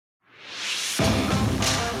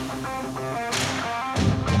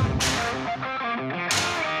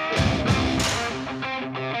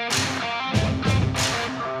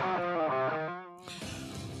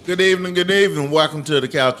Good evening, good evening. Welcome to the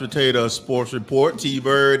Couch Potato Sports Report.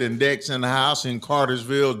 T-Bird and Dex in the house in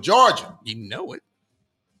Cartersville, Georgia. You know it.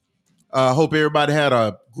 Hope everybody had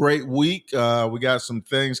a great week. We got some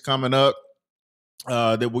things coming up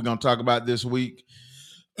that we're going to talk about this week.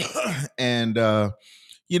 And,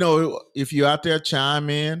 if you're out there, chime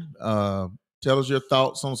in. Tell us your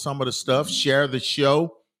thoughts on some of the stuff. Share the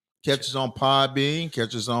show. Catch us on Podbean.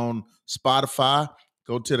 Catch us on Spotify.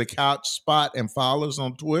 Go to the Couch Spot and follow us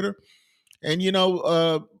on Twitter. And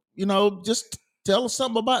just tell us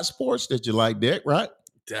something about sports that you like, Dick, right?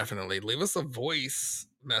 Definitely. Leave us a voice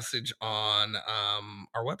message on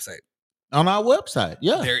our website. On our website,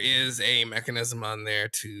 yeah. There is a mechanism on there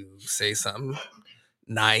to say something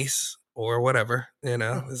nice or whatever.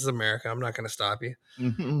 This is America. I'm not going to stop you.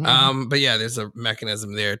 Mm-hmm. But yeah, there's a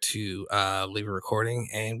mechanism there to leave a recording,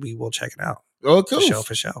 and we will check it out. Oh, cool.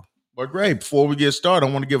 For show. Well, great. Before we get started,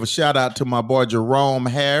 I want to give a shout out to my boy Jerome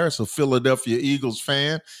Harris, a Philadelphia Eagles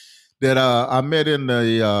fan that I met in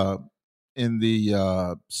the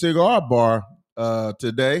cigar bar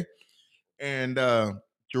today. And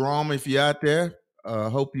Jerome, if you're out there,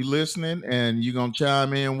 hope you're listening and you're gonna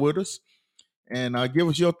chime in with us and give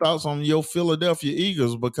us your thoughts on your Philadelphia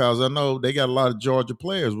Eagles, because I know they got a lot of Georgia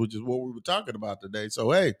players, which is what we were talking about today.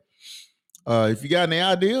 So hey, if you got any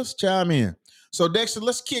ideas, chime in. So, Dexter,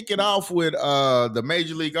 let's kick it off with the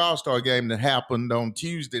Major League AllStar Game that happened on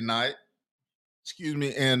Tuesday night.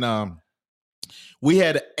 And we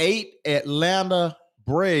had 8 Atlanta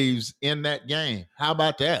Braves in that game. How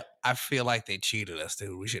about that? I feel like they cheated us,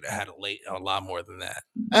 dude. We should have had a lot more than that.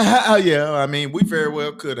 Yeah, I mean, we very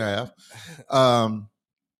well could have.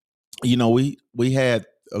 We had,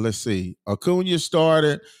 let's see, Acuna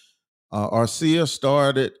started, Arcia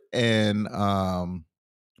started, and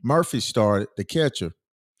Murphy started, the catcher.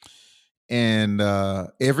 And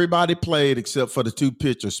everybody played except for the 2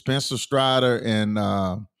 pitchers, Spencer Strider and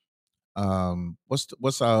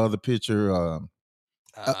what's our other pitcher?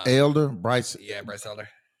 Elder, Bryce. Yeah, Bryce Elder.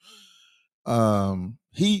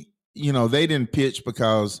 They didn't pitch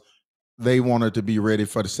because they wanted to be ready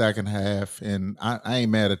for the second half, and I ain't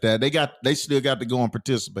mad at that. They still got to go and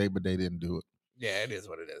participate, but they didn't do it. Yeah, it is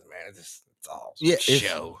what it is, man. It's all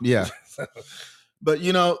show. Yeah. But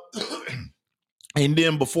and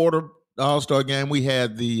then before the All-Star Game, we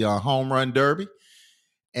had the home run derby,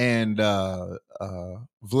 and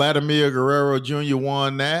Vladimir Guerrero Jr.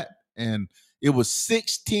 won that, and it was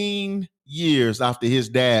 16 years after his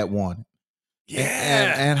dad won it.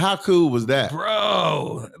 Yeah. And how cool was that?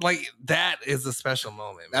 Bro, like that is a special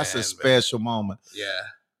moment, man. That's a special moment. Yeah.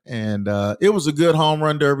 And it was a good home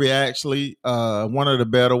run derby, actually. One of the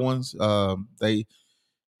better ones.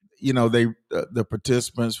 The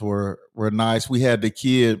participants were nice. We had the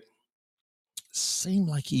kid, seemed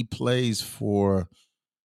like he plays for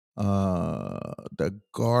the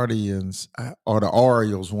Guardians or the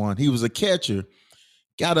Orioles one. He was a catcher,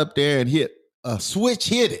 got up there and hit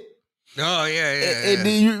it. Oh yeah.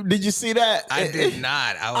 Did you see that? I did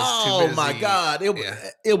not. I was too busy. Oh my God.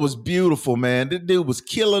 It was beautiful, man. The dude was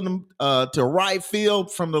killing him to right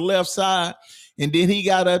field from the left side. And then he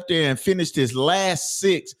got up there and finished his last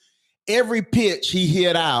 6. Every pitch he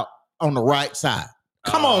hit out on the right side.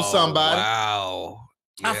 Come on, somebody. Wow.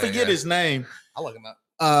 I forget his name. I'll look him up.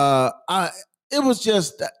 It was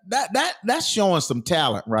just that's showing some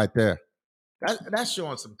talent right there. That's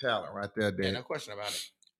showing some talent right there, Dave. Yeah, no question about it.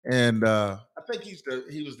 And I think he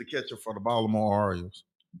was the catcher for the Baltimore Orioles.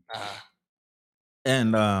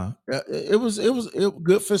 And it was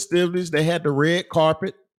good festivities. They had the red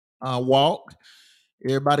carpet walk.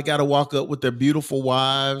 Everybody got to walk up with their beautiful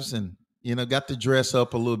wives and, got to dress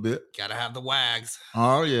up a little bit. Got to have the wags.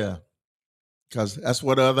 Oh, yeah. Because that's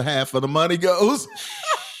where the other half of the money goes.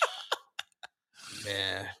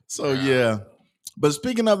 Yeah. So, yeah. But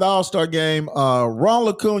speaking of the All-Star Game,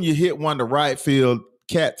 Ronald Acuna hit one to right field.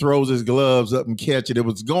 Cat throws his gloves up and catch it. It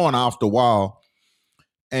was going off the wall.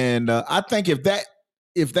 And I think if that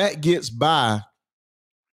gets by,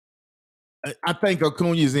 I think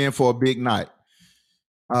Acuna's in for a big night.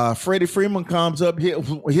 Freddie Freeman comes up,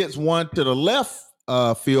 hits one to the left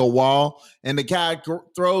field wall, and the guy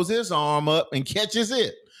throws his arm up and catches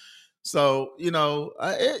it. So,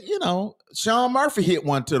 Sean Murphy hit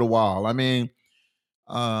one to the wall. I mean,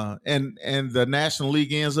 and the National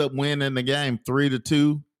League ends up winning the game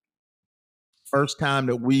 3-2. First time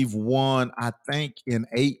that we've won, I think, in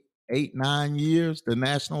 9 years, the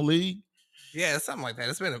National League. Yeah, something like that.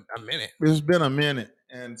 It's been a minute. It's been a minute.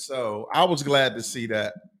 And so I was glad to see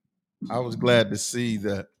that. Because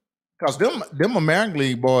them American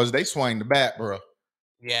League boys, they swing the bat, bro.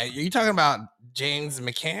 Yeah, are you talking about James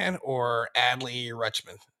McCann or Adley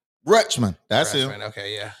Rutschman? Rutschman. That's him. Rutschman,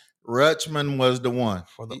 okay, yeah. Rutschman was the one.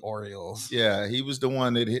 For the Orioles. Yeah, he was the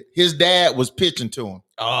one that his dad was pitching to him.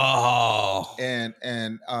 Oh. And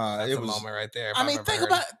That's it a was moment right there. I mean,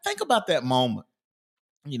 think about that moment.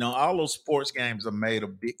 You know, all those sports games are made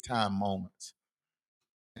of big time moments.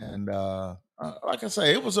 And like I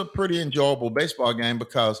say, it was a pretty enjoyable baseball game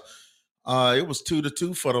because it was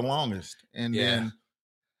 2-2 for the longest. And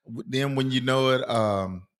then when you know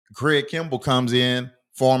it, Craig Kimball comes in,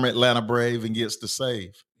 former Atlanta Brave, and gets the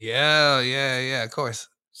save. Yeah, of course.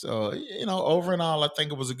 So, you know, over and all, I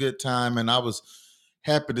think it was a good time. And I was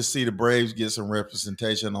happy to see the Braves get some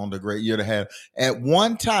representation on the great year they had. At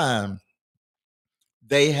one time,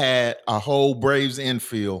 they had a whole Braves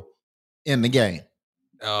infield in the game.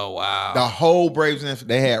 Oh, wow. The whole Braves infield.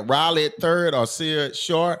 They had Riley at third, Arcia at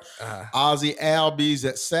short, Ozzie Albies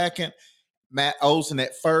at second, Matt Olson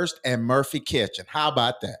at first, and Murphy catching. How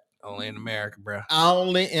about that? Only in America, bro.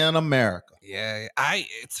 Only in America. Yeah,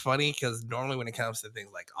 it's funny because normally when it comes to things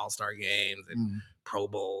like AllStar games and Pro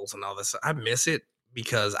Bowls and all this, I miss it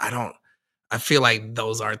because I feel like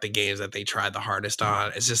those aren't the games that they tried the hardest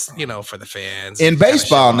on. It's just, you know, for the fans. In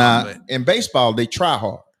baseball now, in baseball, they try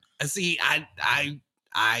hard. See, I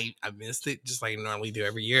missed it just like I normally do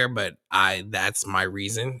every year, but that's my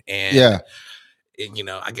reason. And you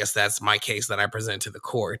know, I guess that's my case that I present to the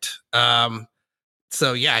court.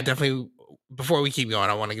 So yeah, I definitely, before we keep going,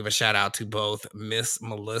 I want to give a shout out to both Miss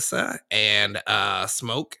Melissa and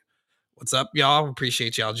Smoke. What's up, y'all?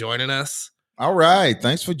 Appreciate y'all joining us. All right.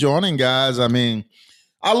 Thanks for joining, guys. I mean,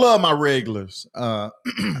 I love my regulars. Oh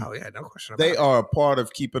yeah, no question about they it. are a part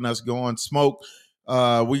of keeping us going. Smoke,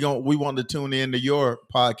 we want to tune into your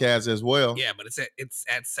podcast as well. Yeah, but it's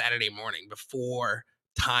at Saturday morning before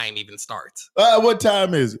time even starts. What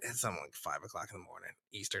time is it? It's something like 5 o'clock in the morning,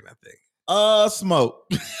 Eastern, I think. Smoke.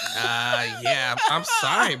 Yeah, I'm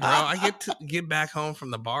sorry, bro. I get to get back home from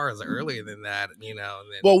the bars earlier than that, you know.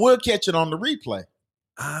 And then, well, we'll catch it on the replay.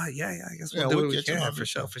 Yeah, I guess we'll do what we can for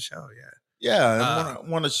sure, yeah. And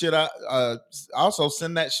want to shit out. Also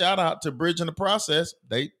send that shout out to Bridge in the Process.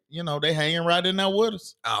 They hanging right in there with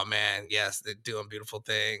us. Oh man, yes, they're doing beautiful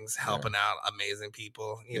things, helping out amazing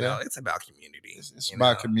people. You know, it's about community. It's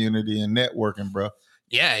about community and networking, bro.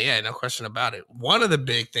 Yeah, no question about it. One of the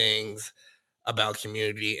big things about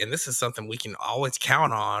community, and this is something we can always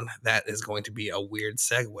count on, that is going to be a weird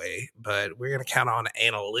segue, but we're going to count on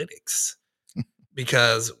analytics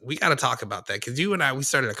because we got to talk about that. Because you and I, we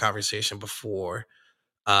started a conversation before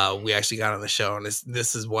we actually got on the show, and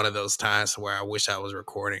this is one of those times where I wish I was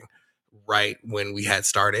recording right when we had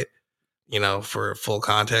started, you know, for full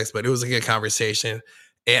context, but it was a good conversation.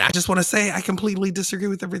 And I just want to say I completely disagree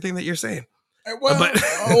with everything that you're saying.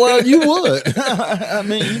 Well, you would. I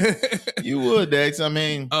mean, you would, Dex. I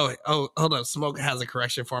mean, oh, hold on. Smoke has a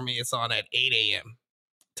correction for me. It's on at 8 a.m.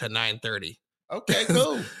 to 9:30. Okay,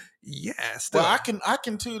 cool. Yeah. Still. Well, I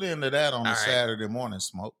can tune into that on a Saturday morning,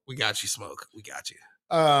 Smoke. We got you, Smoke. We got you.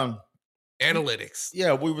 Analytics.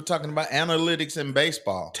 Yeah, we were talking about analytics in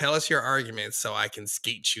baseball. Tell us your argument so I can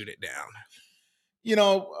skeet shoot it down. You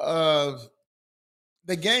know,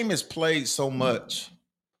 the game is played so much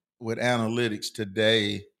with analytics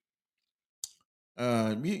today.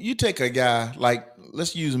 You take a guy like,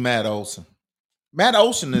 let's use Matt Olson. Matt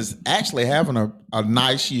Olson is actually having a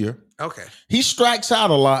nice year. Okay. He strikes out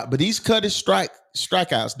a lot, but he's cut his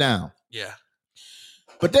strikeouts down. Yeah.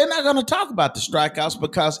 But they're not going to talk about the strikeouts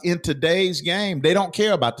because in today's game, they don't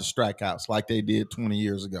care about the strikeouts like they did 20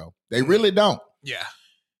 years ago. They really don't. Yeah.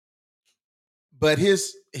 But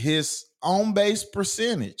his on-base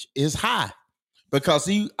percentage is high because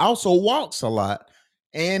he also walks a lot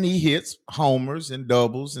and he hits homers and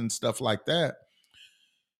doubles and stuff like that.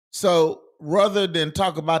 So rather than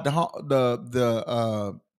talk about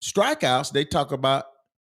the strikeouts, they talk about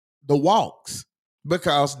the walks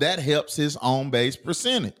because that helps his on-base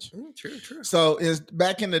percentage. True. So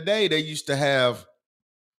back in the day, they used to have,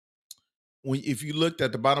 if you looked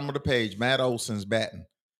at the bottom of the page, Matt Olson's batting,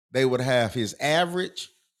 they would have his average,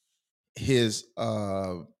 his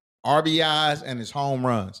RBIs, and his home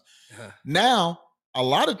runs. Now, a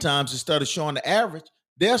lot of times, instead of showing the average,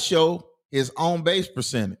 they'll show his on-base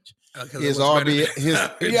percentage, his RBIs,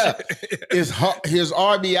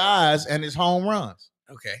 and his home runs.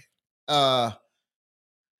 Okay.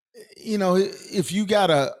 You know, if you got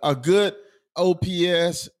a good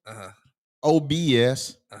OPS,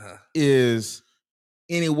 OBS is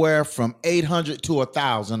anywhere from 800 to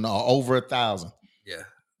 1,000 or over 1,000. Yeah.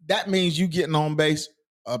 That means you getting on base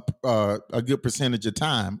a good percentage of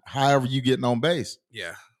time, however you getting on base.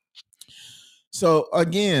 Yeah. So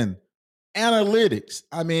again, analytics.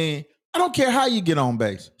 I mean, I don't care how you get on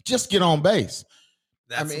base. Just get on base.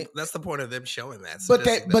 That's the point of them showing that.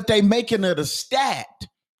 But they making it a stat.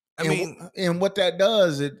 And what that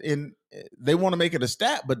does, they want to make it a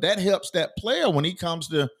stat, but that helps that player when he comes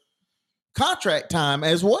to contract time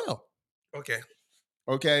as well. Okay.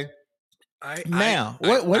 I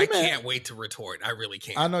can't wait to retort. I really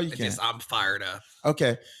can't. I know you can't. I'm fired up.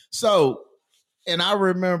 Okay. So, and I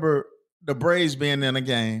remember the Braves being in a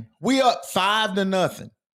game. We up 5-0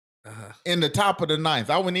 in the top of the ninth.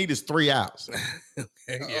 All we need is 3 outs.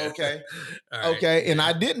 Okay. Right. Okay. Yeah. And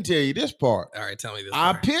I didn't tell you this part. All right. Tell me this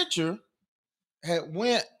Our part. pitcher had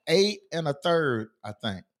went 8 1/3, I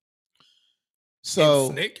think. So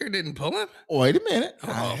and Snicker didn't pull him? Wait a minute.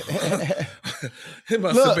 Oh. It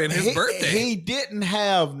must have been his birthday. He didn't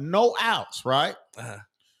have no outs, right?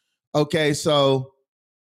 Okay, so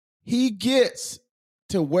he gets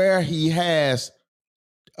to where he has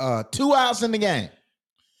 2 outs in the game.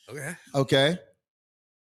 Okay.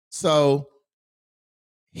 So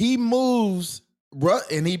he moves,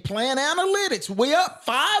 and he playing analytics. We up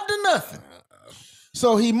 5-0.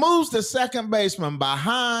 So he moves the second baseman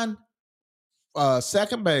behind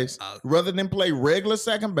second base rather than play regular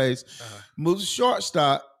second base, moves the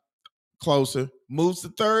shortstop closer, moves the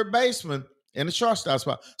third baseman in the shortstop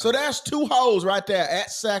spot. So that's 2 holes right there at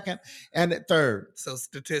second and at third. So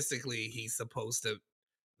statistically, he's supposed to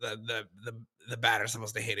the batter's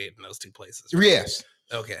supposed to hit it in those 2 places. Right? Yes.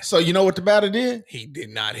 Okay. So you know what the batter did? He did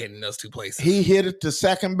not hit in those 2 places. He hit it to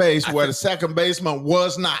second base where the second baseman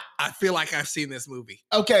was not. I feel like I've seen this movie.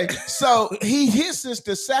 Okay. So he hits this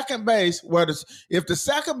to second base where if the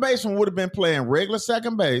second baseman would have been playing regular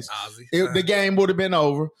second base, the game would have been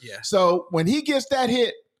over. Yeah. So when he gets that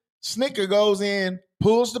hit, Snicker goes in,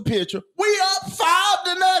 pulls the pitcher. We up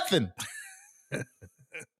 5-0.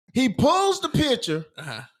 He pulls the pitcher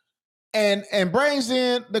and brings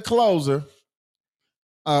in the closer.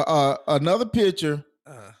 Another pitcher,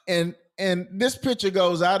 and this pitcher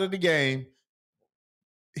goes out of the game.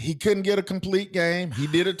 He couldn't get a complete game. He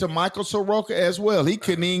did it to Michael Soroka as well. He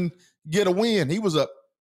couldn't even get a win. He was up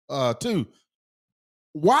 2.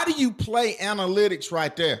 Why do you play analytics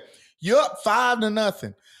right there? You're up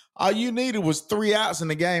 5-0. All you needed was 3 outs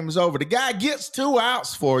and the game is over. The guy gets 2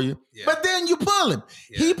 outs for you, but then you pull him.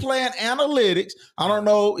 He playing analytics. I don't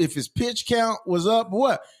know if his pitch count was up or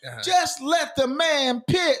what. Just let the man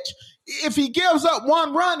pitch. If he gives up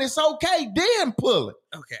 1 run, it's okay. Then pull it.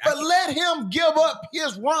 Okay. But let him give up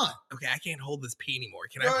his run. Okay, I can't hold this P anymore.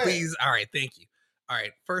 Can I please? All right, thank you. All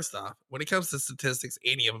right, first off, when it comes to statistics,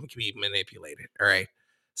 any of them can be manipulated. All right.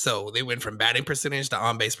 So they went from batting percentage to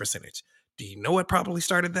on-base percentage. Do you know what probably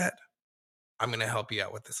started that? I'm going to help you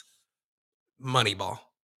out with this. Moneyball.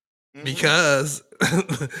 Mm-hmm. Because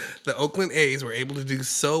the Oakland A's were able to do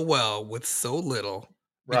so well with so little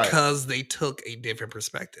because they took a different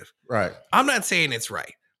perspective. Right. I'm not saying it's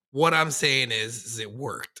right. What I'm saying is it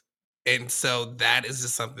worked. And so that is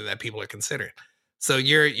just something that people are considering. So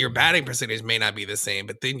your batting percentage may not be the same,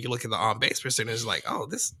 but then you look at the on-base percentage like, oh,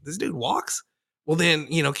 this dude walks. Well, then,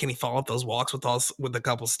 can he follow up those walks with a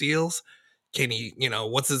couple steals? Can he,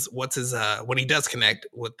 what's his when he does connect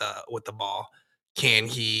with the ball, can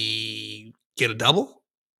he get a double?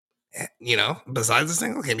 Besides the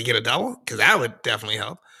single, can he get a double? Because that would definitely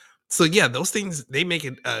help. So yeah, those things, they make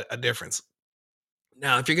a difference.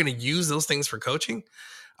 Now, if you're going to use those things for coaching,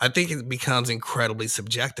 I think it becomes incredibly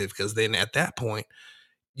subjective, because then at that point,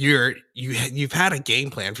 you've had a game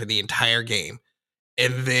plan for the entire game,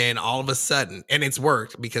 and then all of a sudden, and it's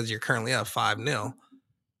worked because you're currently up 5-0,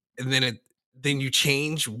 and then you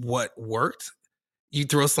change what worked. You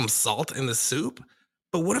throw some salt in the soup,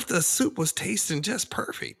 but what if the soup was tasting just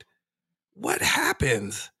perfect? What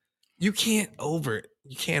happens? You can't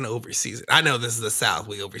over-season. I know this is the South.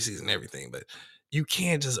 We over-season everything, but you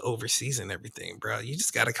can't just over-season everything, bro. You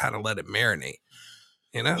just got to kind of let it marinate,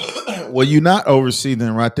 Well, you're not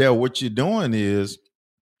over-seasoning right there. What you're doing is,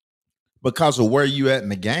 because of where you at in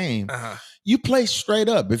the game, you play straight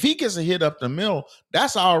up. If he gets a hit up the middle,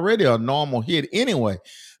 that's already a normal hit anyway.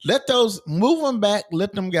 Move them back.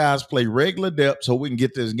 Let them guys play regular depth so we can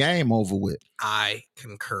get this game over with. I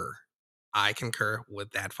concur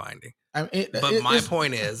with that finding. But my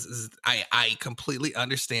point is I completely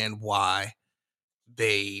understand why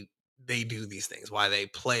they do these things, why they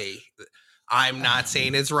play. I'm not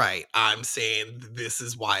saying it's right. I'm saying this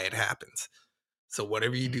is why it happens. So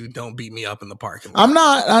whatever you do, don't beat me up in the parking lot. I'm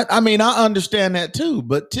not. I understand that too.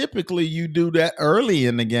 But typically you do that early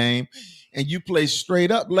in the game, and you play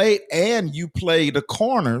straight up late, and you play the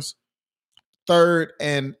corners, third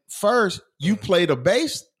and first. You play the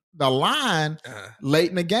base the line late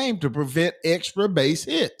in the game to prevent extra base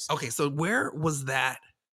hits. Okay, so where was that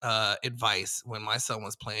advice when my son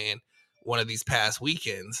was playing one of these past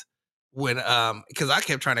weekends? When because I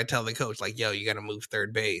kept trying to tell the coach, like, yo, you got to move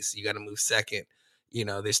third base, you got to move second. You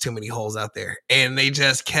know, there's too many holes out there, and they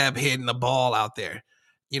just kept hitting the ball out there.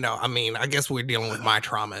 You know, I mean, I guess we're dealing with my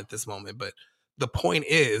trauma at this moment, but the point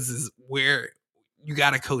is where you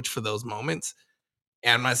got to coach for those moments.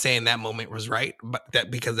 And I'm not saying that moment was right, but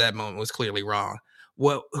because that moment was clearly wrong.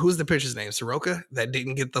 Well, who's the pitcher's name? Soroka that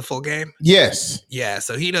didn't get the full game? Yes. Yeah,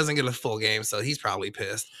 so he doesn't get a full game, so he's probably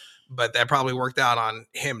pissed. But that probably worked out on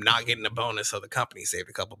him not getting a bonus, so the company saved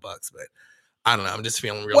a couple bucks. But I don't know. I'm just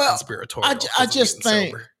feeling real conspiratorial. I just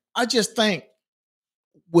think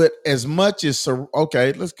with as much as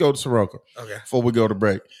okay, let's go to Soroka. Okay. Before we go to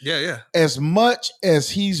break. Yeah. As much as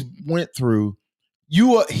he's went through,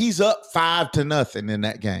 he's up 5-0 in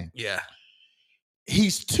that game. Yeah.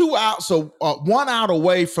 He's 2 out, so 1 out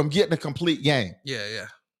away from getting a complete game. Yeah.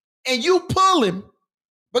 And you pull him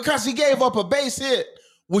because he gave up a base hit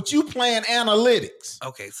with you playing analytics.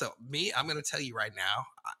 Okay, so I'm going to tell you right now,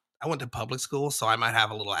 I went to public school, so I might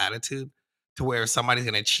have a little attitude to where somebody's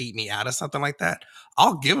going to cheat me out of something like that.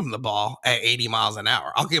 I'll give him the ball at 80 miles an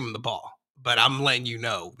hour. I'll give him the ball, but I'm letting you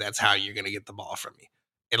know that's how you're going to get the ball from me.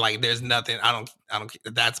 And like, there's nothing, I don't,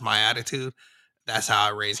 that's my attitude. That's how I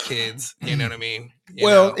raise kids. You know what I mean? You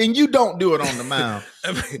know? And you don't do it on the mound.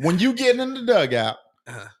 When you get in the dugout,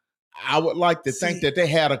 I would like to think that they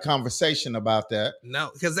had a conversation about that. No,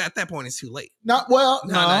 because at that point it's too late. No,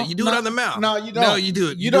 you do it on the mound. No, you don't. No, you do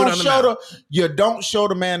it. You don't show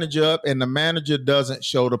the manager up, and the manager doesn't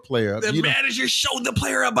show the player up. The manager showed the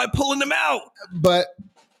player up by pulling them out, but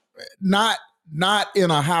not in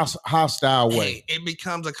a hostile way. Hey, it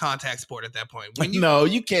becomes a contact sport at that point. No,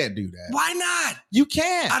 you can't do that. Why not? You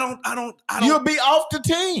can't. I don't. You'll be off the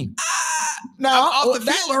team. Off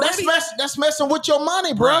the field already. That's messing with your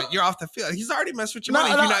money, bro. You're off the field. He's already messed with your money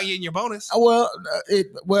if you're not getting your bonus. No,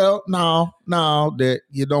 that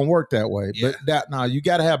you don't work that way. Yeah. But you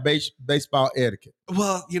got to have baseball etiquette.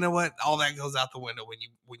 Well, you know what? All that goes out the window when you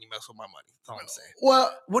mess with my money. That's all I'm saying.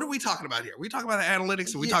 Well, what are we talking about here? We talking about the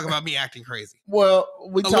analytics, or we talking about me acting crazy? Well,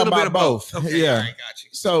 we talk about both. Okay, yeah, all right, got you.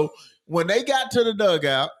 So when they got to the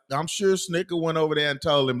dugout, I'm sure Snicker went over there and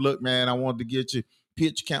told him, "Look, man, I wanted to get your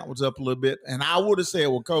pitch count was up a little bit," and I would have said,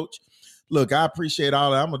 "Well, coach, look, I appreciate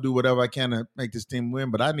all that. I'm gonna do whatever I can to make this team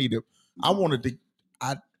win, but I would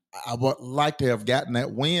like to have gotten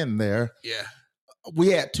that win there." Yeah. We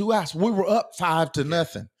had 2 outs. We were up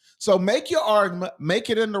 5-0. So make your argument,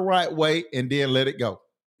 make it in the right way, and then let it go.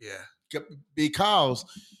 Yeah. Because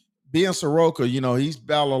being Soroka, he's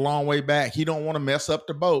battled a long way back. He don't want to mess up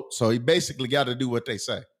the boat. So he basically got to do what they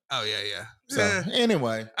say. Oh, yeah. So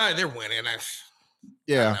anyway. All right, they're winning.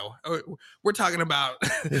 Yeah. We're talking about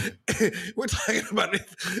a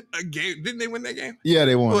game. Didn't they win that game? Yeah,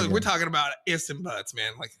 they won. We're talking about ifs and buts,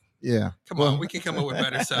 man. Like, yeah. Come on, we can come up with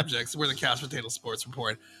better subjects. We're the Couch Potato Sports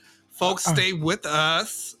Report. Folks, stay with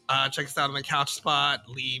us. Check us out on the Couch Spot.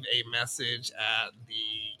 Leave a message at the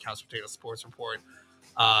Couch Potato Sports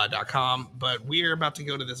Report.com. But we're about to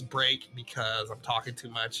go to this break because I'm talking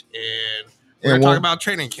too much, and we're going to talk about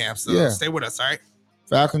training camp. So stay with us, all right?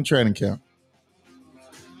 Falcon training camp.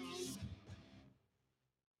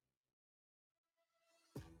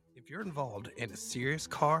 If you're involved in a serious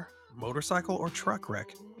car, motorcycle, or truck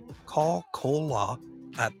wreck, call Cole Law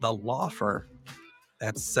at the law firm.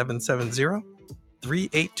 That's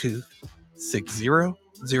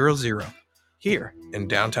 770-382-6000 here in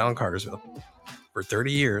downtown Cartersville. For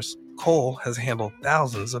 30 years, Cole has handled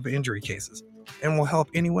thousands of injury cases and will help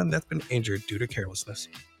anyone that's been injured due to carelessness.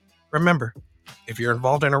 Remember, if you're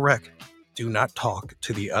involved in a wreck, do not talk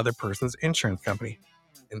to the other person's insurance company.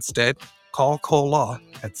 Instead, call Cole Law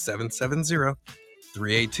at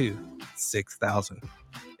 770-382-6000.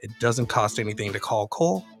 It doesn't cost anything to call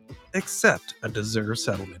Cole, except a deserved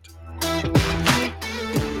settlement.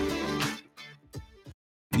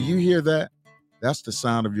 Do you hear that? That's the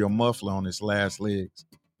sound of your muffler on its last legs.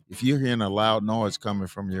 If you're hearing a loud noise coming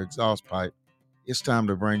from your exhaust pipe, it's time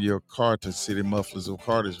to bring your car to City Mufflers of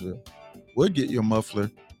Cartersville. We'll get your muffler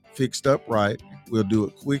fixed up right. We'll do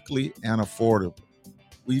it quickly and affordably.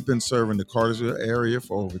 We've been serving the Cartersville area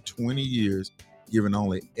for over 20 years, giving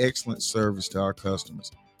only excellent service to our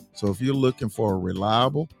customers. So if you're looking for a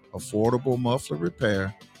reliable, affordable muffler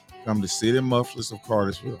repair, come to City Mufflers of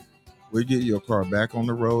Cartersville. We'll get your car back on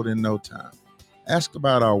the road in no time. Ask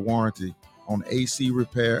about our warranty on AC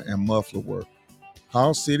repair and muffler work.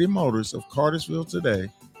 Call City Motors of Cartersville today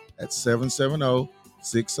at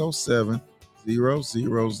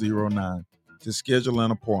 770-607-0009. to schedule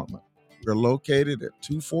an appointment. We're located at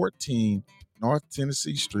 214 North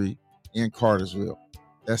Tennessee Street in Cartersville.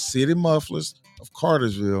 That's City Mufflers of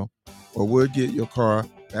Cartersville, where we'll get your car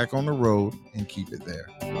back on the road and keep it there.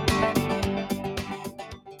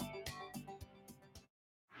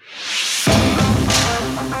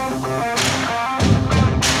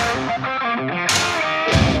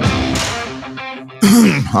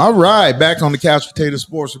 All right, back on the Couch Potato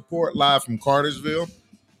Sports Report, live from Cartersville.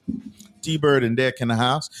 T-Bird and Deck in the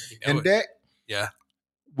house. And Deck, yeah,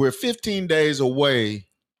 we're 15 days away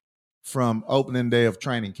from opening day of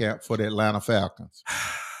training camp for the Atlanta Falcons.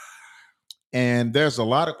 And there's a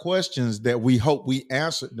lot of questions that we hope we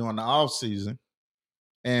answered during the offseason.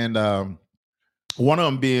 And one of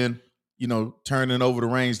them being, turning over the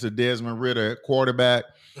reins to Desmond Ridder at quarterback,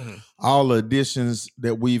 all the additions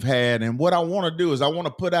that we've had. And what I want to do is I want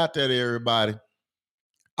to put out there to everybody,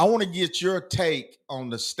 I want to get your take on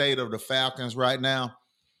the state of the Falcons right now.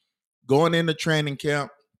 Going into training camp,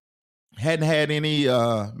 hadn't had any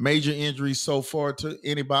major injuries so far to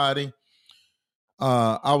anybody.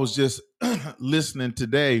 I was just listening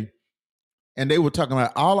today, and they were talking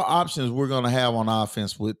about all the options we're going to have on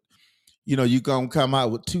offense with, you're going to come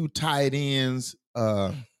out with 2 tight ends,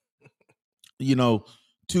 two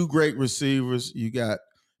great receivers. You got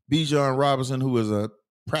Bijan Robinson, who is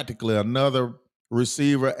practically another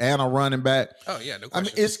receiver and a running back. Oh, yeah, no question. I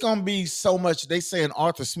mean, it's going to be so much. They saying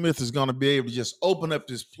Arthur Smith is going to be able to just open up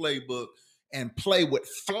this playbook and play with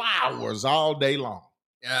flowers all day long.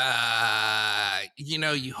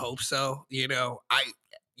 You hope so.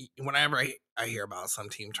 Whenever I hear about some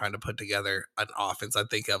team trying to put together an offense, I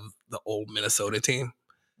think of the old Minnesota team.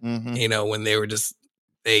 Mm-hmm. When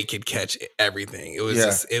they could catch everything. It was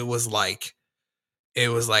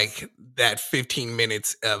like that 15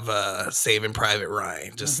 minutes of Saving Private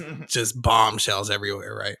Ryan, just bombshells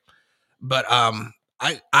everywhere, right? But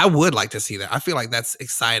I would like to see that. I feel like that's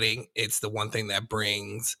exciting. It's the one thing that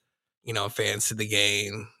brings fans to the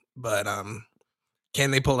game. But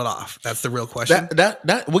can they pull it off? That's the real question.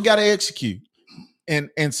 That we got to execute. And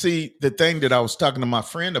see, the thing that I was talking to my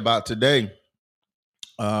friend about today,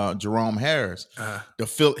 Jerome Harris,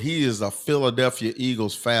 he is a Philadelphia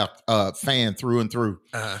Eagles fan through and through.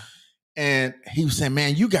 And he was saying,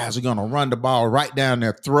 man, you guys are going to run the ball right down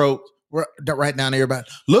their throat, right down everybody.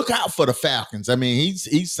 Look out for the Falcons. I mean,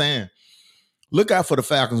 he's saying, look out for the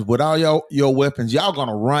Falcons with all your weapons. Y'all going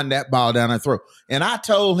to run that ball down their throat. And I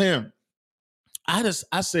told him, I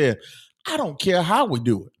said, I don't care how we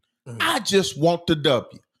do it. I just want the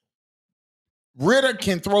W. Ridder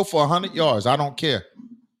can throw for 100 yards. I don't care.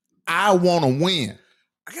 I want to win.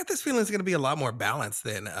 I got this feeling it's going to be a lot more balanced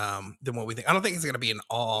than what we think. I don't think it's going to be an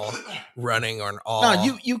all running or an all.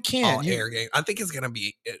 No, you can't. Air game. I think it's going to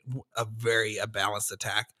be a very balanced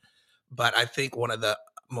attack. But I think one of the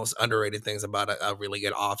most underrated things about a really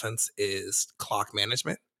good offense is clock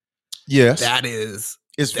management. Yes,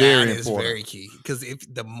 it's very important. Very key, because if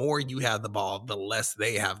the more you have the ball, the less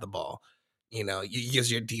they have the ball. It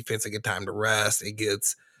gives your defense a good time to rest. It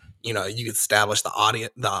gets, you establish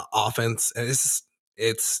the offense, and it's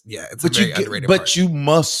a very underrated part. But you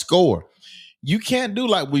must score. You can't do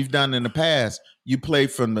like we've done in the past. You play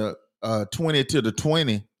from the 20 to the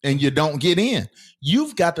 20 and you don't get in.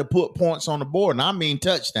 You've got to put points on the board, and I mean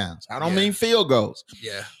touchdowns. I don't mean field goals.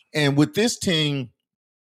 Yeah. And with this team,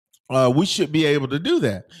 we should be able to do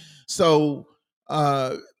that. So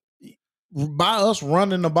by us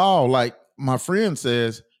running the ball, like my friend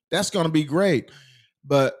says, that's going to be great.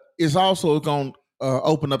 But it's also going to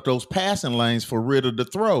open up those passing lanes for Ridder to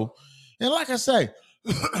throw. And like I say,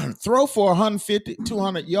 throw for 150,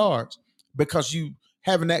 200 yards, because you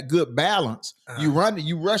having that good balance. You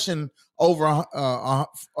rushing over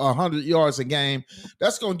 100 yards a game.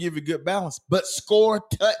 That's going to give you good balance. But score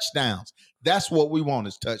touchdowns. That's what we want,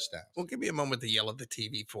 is touchdowns. Well, give me a moment to yell at the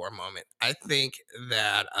TV for a moment. I think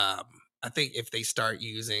that if they start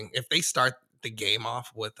the game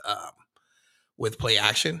off with play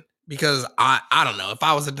action, because I don't know, if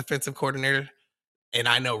I was a defensive coordinator and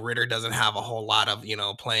I know Ridder doesn't have a whole lot of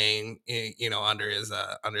playing under his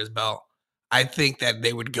belt, I think that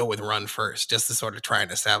they would go with run first, just to sort of try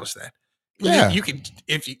and establish that. Yeah, you can,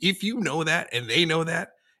 if you know that and they know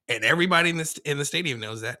that and everybody in the stadium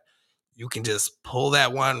knows that, you can just pull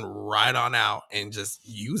that one right on out and just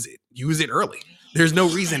use it early. There's no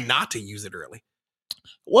reason not to use it early.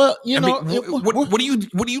 Well, what do you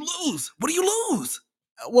lose? What do you lose?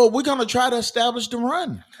 Well, we're going to try to establish the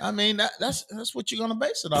run. I mean, that's what you're going to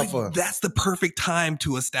base it off of. That's the perfect time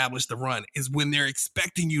to establish the run, is when they're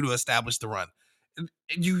expecting you to establish the run.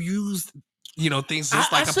 You use things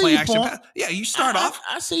just like a play action pass. Yeah, you start off.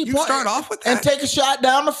 I see you start off with that and take a shot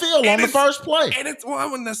down the field on the first play. And it's I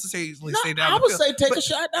wouldn't necessarily say down the field. I would say take a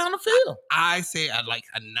shot down the field. I say I'd like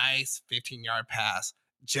a nice 15-yard pass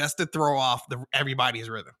just to throw off everybody's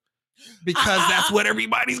rhythm. Because that's what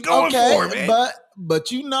everybody's going for, man. But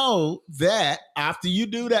you know that after you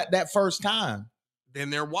do that first time, then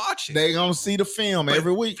they're watching. They're gonna see the film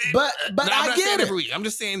every week. But I get it. Every week. I'm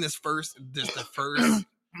just saying the first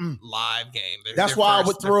live game. That's why I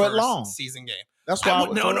would throw it long. Season game. That's why I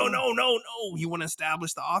would no. You want to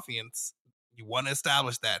establish the offense. You want to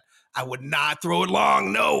establish that. I would not throw it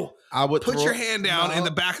long. No. I would put your hand down in the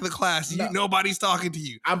back of the class. Nobody's talking to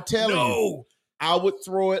you. I'm telling you. I would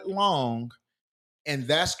throw it long, and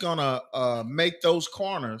that's gonna make those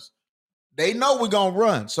corners. They know we're gonna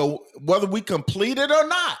run. So whether we complete it or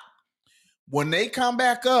not, when they come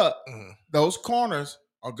back up, those corners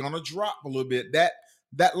are gonna drop a little bit. That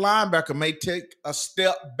linebacker may take a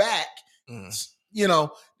step back.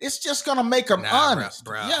 It's just gonna make them honest.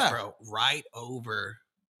 Bro, right over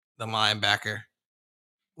the linebacker.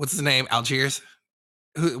 What's his name? Algiers.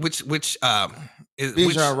 Which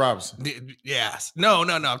Bijan Robinson. Yes. No.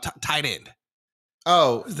 Tight end.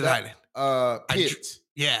 Oh, the tight end. Pitts.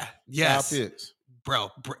 Yes. Pitts.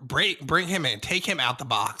 Bro, bring him in. Take him out the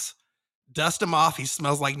box. Dust him off. He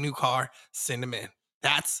smells like new car. Send him in.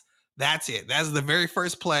 That's it. That's the very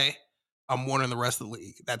first play. I'm warning the rest of the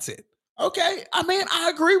league. That's it. Okay. I mean, I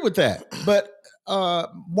agree with that. But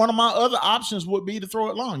one of my other options would be to throw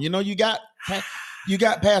it long. You got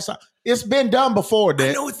pass. It's been done before, Dad.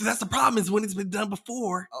 I know that's the problem is when it's been done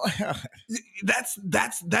before. That's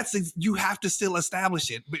you have to still establish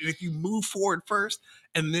it. But if you move forward first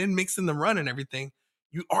and then mix in the run and everything,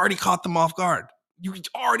 you already caught them off guard.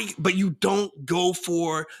 But you don't go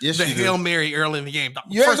for the Hail Mary early in the game.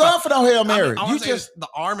 You ain't going for no Hail Mary. The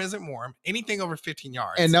arm isn't warm. Anything over 15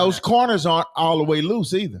 yards. And those corners aren't all the way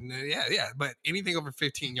loose either. Yeah. But anything over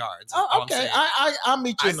 15 yards. Okay. I'll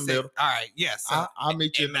meet you in the middle. All right. Yes. I'll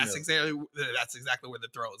meet you in the middle. That's exactly where the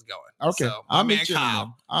throw is going. Okay. So, I'll meet you in the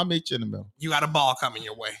middle. I'll meet you in the middle. You got a ball coming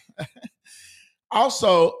your way.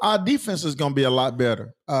 Also, our defense is going to be a lot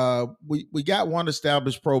better. We got one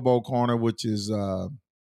established Pro Bowl corner, which is my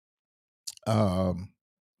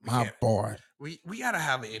boy. We got to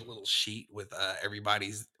have a little sheet with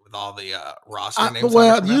everybody's with all the roster names.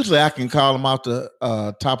 Well, usually I can call them off the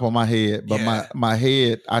top of my head, but my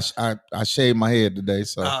head, I shaved my head today.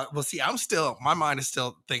 So see, my mind is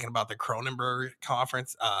still thinking about the Cronenberg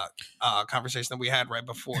conference conversation that we had right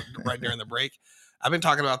during the break. I've been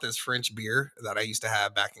talking about this French beer that I used to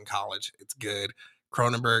have back in college. It's good.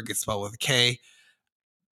 Cronenberg, it's spelled with a K.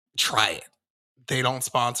 Try it. They don't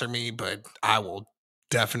sponsor me, but I will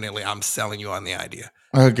definitely. I'm selling you on the idea.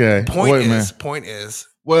 Okay. Point is.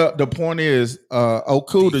 Well, the point is,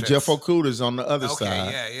 Okuda, Jeff Okuda is on the other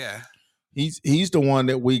side. Yeah. He's the one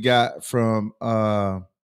that we got from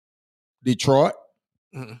Detroit,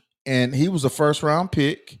 and he was a first round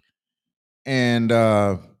pick, and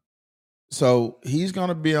so he's going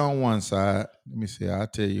to be on one side. Let me see. I'll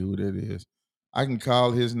tell you who that is. I can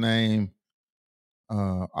call his name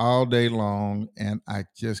all day long, and I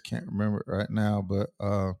just can't remember it right now, but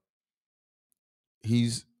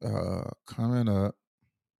he's coming up.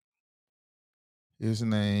 His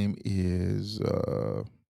name is it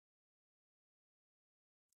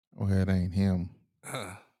ain't him.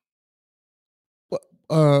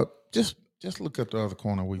 Just look up the other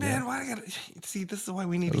corner we got. Man, why I gotta see? This is why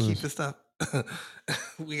we need to keep this up.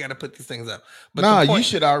 We got to put these things up. But you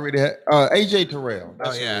should already have AJ Terrell.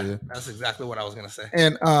 That's exactly what I was gonna say.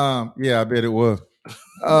 And I bet it was.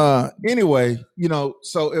 Anyway,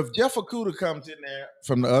 so if Jeff Okuda comes in there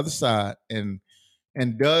from the other side and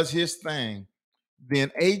does his thing,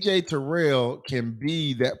 then AJ Terrell can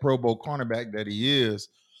be that Pro Bowl cornerback that he is,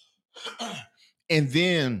 and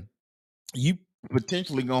then you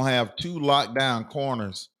potentially gonna have two lockdown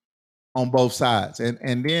corners on both sides,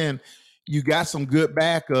 and then you got some good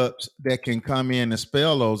backups that can come in and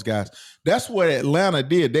spell those guys. That's what Atlanta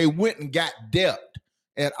did. They went and got depth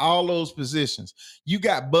at all those positions. You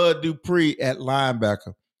got Bud Dupree at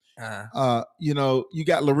linebacker. You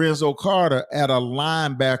got Lorenzo Carter at a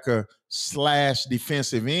linebacker /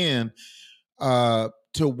 defensive end,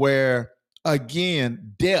 to where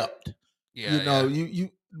again depth.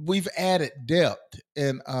 We've added depth,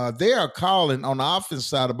 and they are calling on the offensive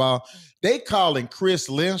side of the ball. They calling Chris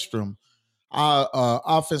Lindstrom, our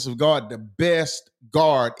offensive guard, the best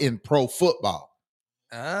guard in pro football.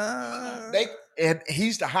 And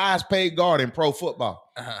he's the highest paid guard in pro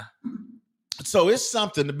football. So it's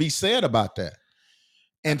something to be said about that.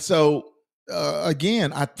 And so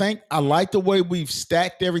again, I think I like the way we've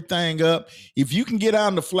stacked everything up. If you can get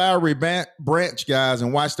on the Flowery Branch, guys,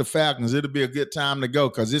 and watch the Falcons, it'll be a good time to go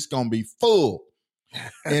because it's going to be full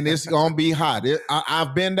and it's going to be hot.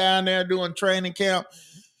 I've been down there doing training camp,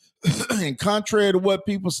 and contrary to what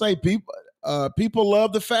people say, people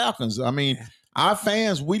love the Falcons. I mean, our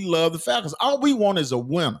fans, we love the Falcons. All we want is a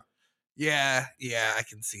winner. Yeah, I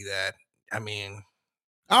can see that. I mean,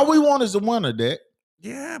 all we want is a winner, Dick.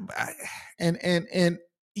 Yeah, but and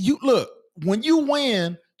you look, when you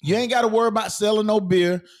win, you ain't got to worry about selling no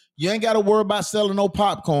beer. You ain't got to worry about selling no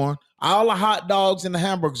popcorn. All the hot dogs and the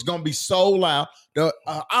hamburgers gonna be sold out.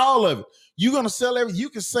 All of it. You're gonna sell everything. You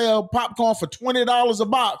can sell popcorn for $20 a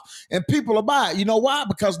box, and people will buy it. You know why?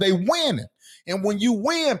 Because they winning. And when you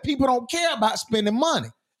win, people don't care about spending money.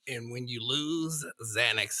 And when you lose,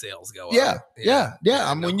 Xanax sales go up. Yeah.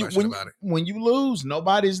 I mean, No when you lose,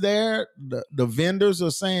 nobody's there. The vendors are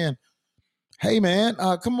saying, "Hey, man,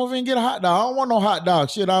 come over and get a hot dog. I don't want no hot dog.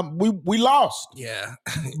 Shit, we lost." Yeah.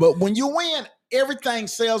 But when you win, everything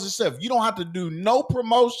sells itself. You don't have to do no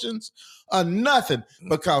promotions or nothing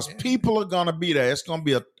because people are gonna be there. It's gonna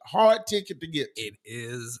be a hard ticket to get to. It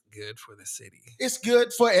is good for the city. It's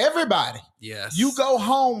good for everybody. Yes. You go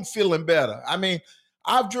home feeling better. I mean,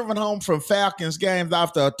 I've driven home from Falcons games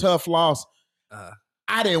after a tough loss.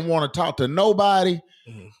 I didn't want to talk to nobody.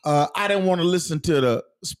 Mm-hmm. I didn't want to listen to the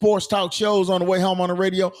sports talk shows on the way home on the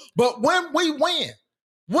radio. But when we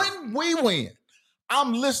win,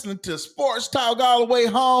 I'm listening to sports talk all the way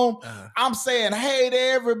home. I'm saying hey to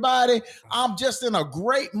everybody. I'm just in a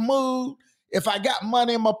great mood. If I got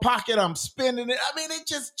money in my pocket, I'm spending it. I mean, it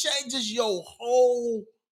just changes your whole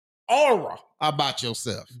aura about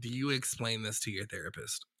yourself. Do you explain this to your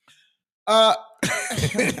therapist?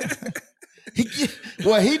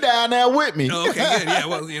 He down there with me. Oh, okay, good. Yeah,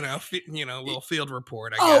 well, a little field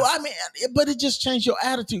report, I guess. I mean, but it just changed your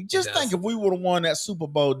attitude. Just think if we would have won that Super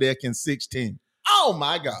Bowl deck in 2016. Oh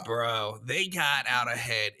my God. Bro, they got out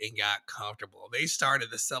ahead and got comfortable. They started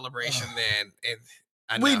the celebration then,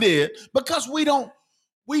 and we did because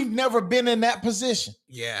we've never been in that position.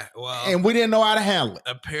 Yeah, well, and we didn't know how to handle it.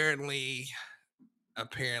 Apparently,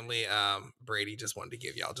 Brady just wanted to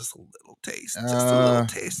give y'all just a little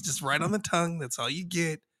taste, just right on the tongue. That's all you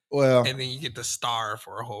get. Well, and then you get the star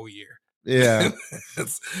for a whole year. Yeah.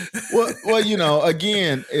 well,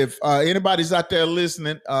 again, if anybody's out there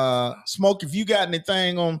listening, Smoke, if you got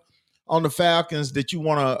anything on the Falcons that you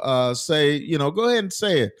want to say, go ahead and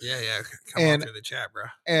say it. Yeah. Come on through the chat, bro.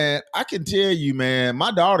 And I can tell you, man,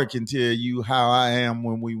 my daughter can tell you how I am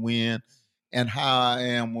when we win and how I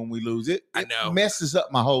am when we lose. It messes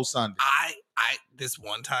up my whole Sunday. This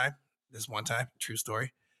one time, true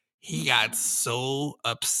story. He got so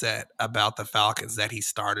upset about the Falcons that he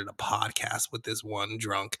started a podcast with this one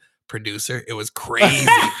drunk producer. It was crazy.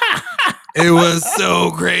 It was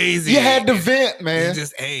so crazy. You had to vent, man.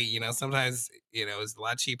 Just, sometimes, it's a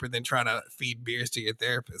lot cheaper than trying to feed beers to your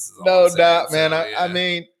therapist. No doubt, man. I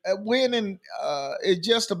mean, winning, it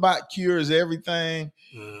just about cures everything.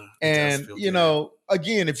 And,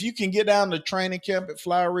 again, if you can get down to training camp at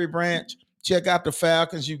Flowery Branch, check out the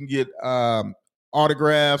Falcons. You can get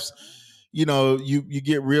autographs. You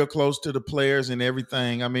get real close to the players and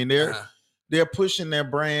everything. I mean, they're pushing their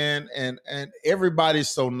brand and everybody's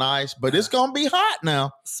so nice, but it's gonna be hot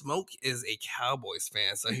now. Smoke is a Cowboys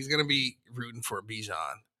fan, so he's gonna be rooting for Bijan,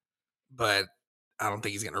 but I don't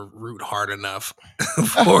think he's gonna root hard enough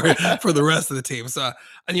for the rest of the team. So,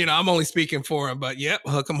 I'm only speaking for him, but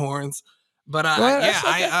hook 'em horns. But I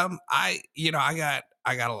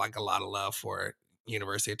got like a lot of love for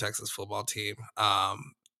University of Texas football team.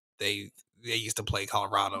 They used to play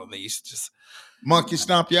Colorado, and they used to just monkey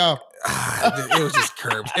stomp y'all. It was just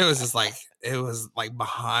curbs. It was like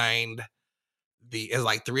behind it was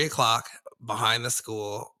like 3:00 behind the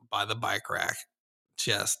school by the bike rack.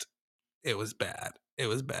 It was bad.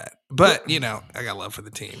 But I got love for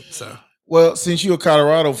the team. So well, since you're a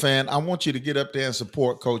Colorado fan, I want you to get up there and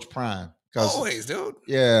support Coach Prime. Always, dude.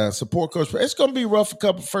 Yeah, support Coach Prime. It's going to be rough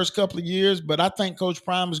first couple of years, but I think Coach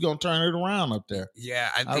Prime is going to turn it around up there. Yeah,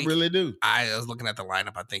 I really do. I was looking at the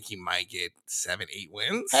lineup. I think he might get 7-8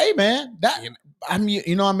 wins. Hey, man, how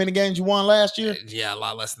many games you won last year? Yeah, a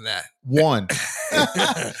lot less than that. One.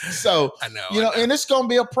 So I know. And it's going to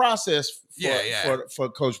be a process for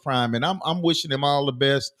Coach Prime, and I'm wishing him all the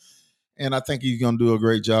best, and I think he's going to do a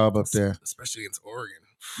great job up there, especially against Oregon.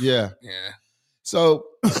 Yeah. So,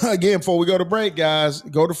 again, before we go to break, guys,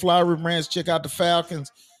 go to Flowery Branch, check out the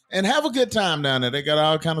Falcons, and have a good time down there. They got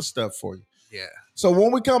all kind of stuff for you. Yeah. So,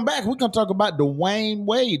 when we come back, we're going to talk about Dwyane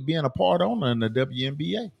Wade being a part owner in the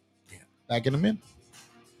WNBA. Yeah. Back in a minute.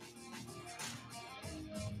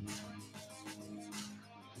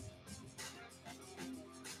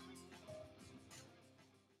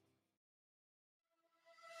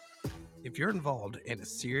 If you're involved in a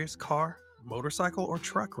serious car, motorcycle, or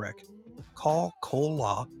truck wreck, call Cole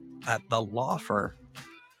Law at the law firm.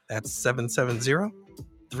 That's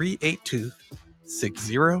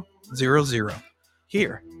 770-382-6000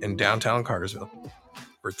 here in downtown Cartersville.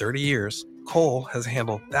 For 30 years, Cole has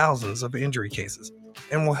handled thousands of injury cases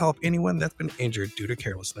and will help anyone that's been injured due to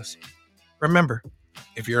carelessness. Remember,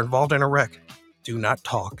 if you're involved in a wreck, do not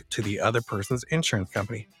talk to the other person's insurance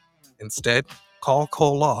company. Instead, call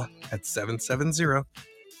Cole Law at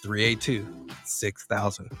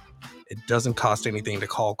 770-382-6000. It doesn't cost anything to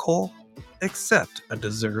call Cole except a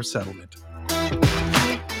deserved settlement.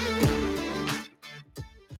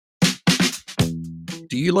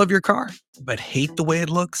 Do you love your car but hate the way it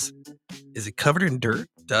looks? Is it covered in dirt,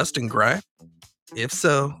 dust, and grime? If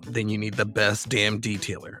so, then you need the best damn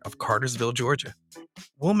detailer of Cartersville, Georgia.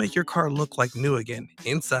 We'll make your car look like new again,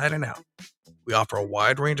 inside and out. We offer a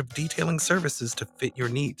wide range of detailing services to fit your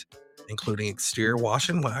needs, including exterior wash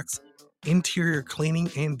and wax, interior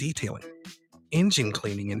cleaning and detailing, engine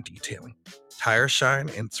cleaning and detailing, tire shine,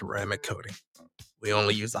 and ceramic coating. We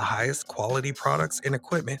only use the highest quality products and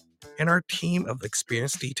equipment, and our team of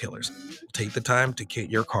experienced detailers will take the time to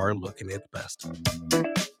get your car looking its best.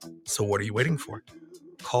 So what are you waiting for?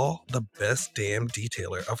 Call the best damn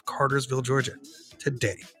detailer of Cartersville, Georgia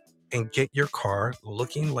today and get your car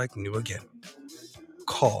looking like new again.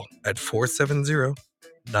 Call at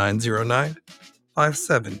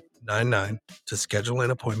 470-909-5799 to schedule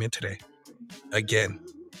an appointment today. Again,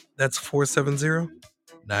 that's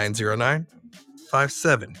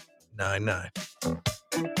 470-909-5799.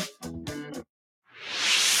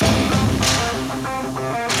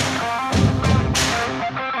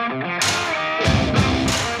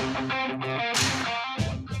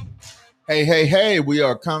 Hey, we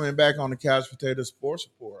are coming back on the Couch Potato Sports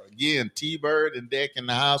Report. Again, T-Bird and Deck in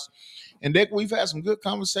the house. And Deck, we've had some good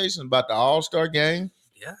conversations about the All-Star Game.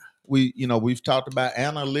 Yeah. We've talked about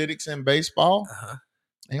analytics in baseball. Uh-huh.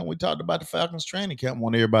 And we talked about the Falcons training camp.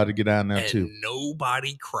 Want everybody to get down there And too.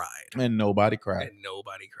 nobody cried.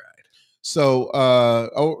 So,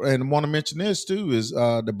 and want to mention this too is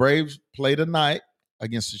the Braves play tonight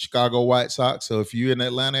against the Chicago White Sox. So if you're in the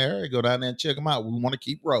Atlanta area, go down there and check them out. We want to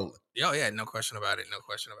keep rolling. Oh, yeah, no question about it.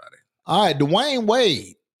 All right, Dwyane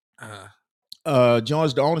Wade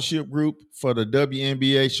joins the ownership group for the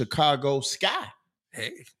WNBA Chicago Sky.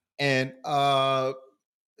 Hey. And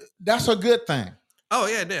that's a good thing. Oh,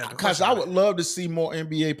 yeah, yeah. Because I would love to see more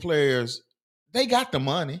NBA players. They got the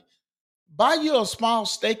money. Buy you a small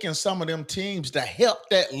stake in some of them teams to help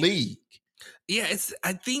that league. Yeah,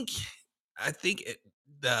 I think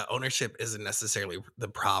the ownership isn't necessarily the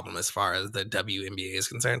problem as far as the WNBA is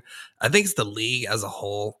concerned. I think it's the league as a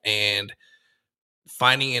whole and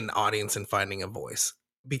finding an audience and finding a voice.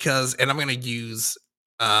 Because, and I'm going to use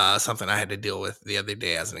something I had to deal with the other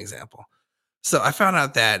day as an example. So I found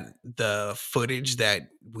out that the footage that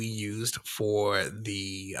we used for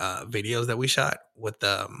the videos that we shot with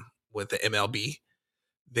the MLB,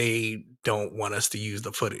 they don't want us to use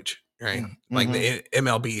the footage, right? Mm-hmm. Like the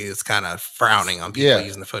MLB is kind of frowning on people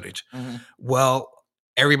using the footage. Mm-hmm. Well,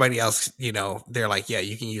 everybody else, they're like, yeah,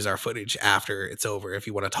 you can use our footage after it's over if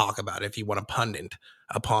you want to talk about it, if you want to pundit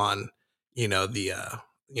upon,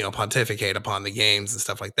 pontificate upon the games and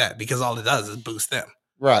stuff like that, because all it does is boost them.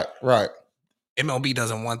 Right. MLB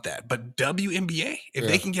doesn't want that, but WNBA, if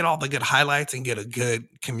they can get all the good highlights and get a good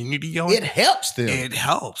community going, it helps them. It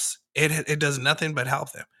helps. It does nothing but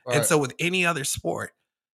help them. Right. And so with any other sport,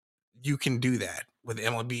 you can do that. With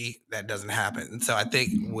MLB, that doesn't happen. And so I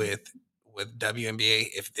think with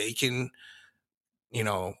WNBA, if they can,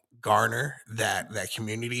 garner that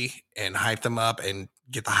community and hype them up and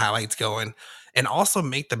get the highlights going, and also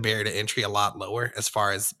make the barrier to entry a lot lower as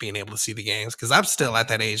far as being able to see the games. Because I'm still at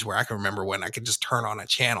that age where I can remember when I could just turn on a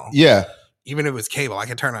channel. Yeah. Even if it was cable, I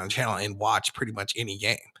could turn on a channel and watch pretty much any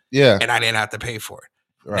game. Yeah. And I didn't have to pay for it.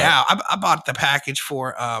 Right. Now, I bought the package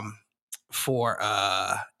for Apple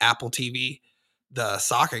TV, the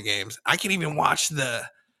soccer games. I can even watch I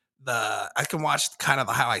can watch kind of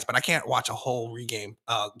the highlights, but I can't watch a whole game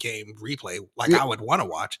replay like I would want to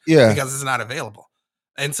watch because it's not available.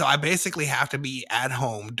 And so I basically have to be at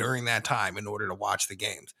home during that time in order to watch the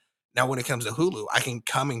games. Now, when it comes to Hulu, I can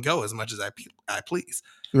come and go as much as I please.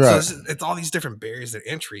 Right. So it's all these different barriers to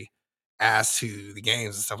entry as to the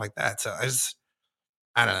games and stuff like that. So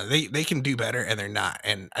I don't know. They can do better, and they're not.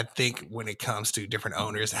 And I think when it comes to different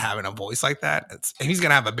owners having a voice like that, and he's going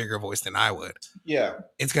to have a bigger voice than I would. Yeah.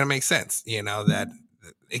 It's going to make sense, that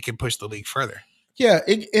it can push the league further. Yeah.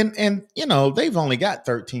 And they've only got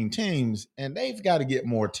 13 teams, and they've got to get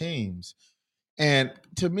more teams. And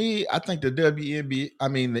to me, I think the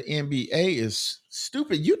NBA is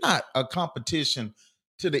stupid. You're not a competition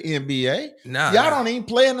to the NBA. No, Y'all no, don't even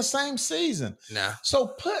play in the same season. no. So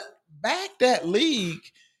put back that league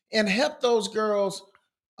and help those girls,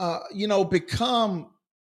 become.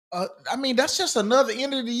 That's just another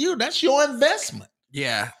end of the year. That's your investment.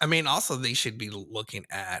 Yeah, I mean, also they should be looking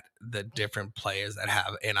at the different players that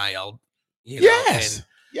have NIL, Yes.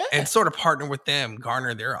 and sort of partner with them,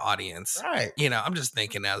 garner their audience. Right. I'm just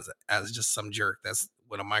thinking as just some jerk that's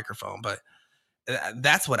with a microphone, but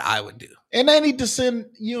that's what I would do. And they need to send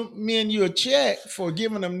me and you a check for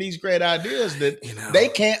giving them these great ideas that they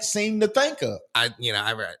can't seem to think of.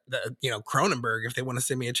 Cronenberg, if they want to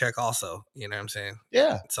send me a check also, you know what I'm saying?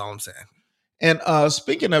 Yeah. That's all I'm saying. And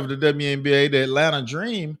speaking of the WNBA, the Atlanta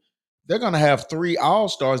Dream, they're going to have 3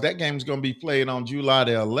 All-Stars. That game is going to be played on July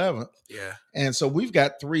the 11th. Yeah. And so we've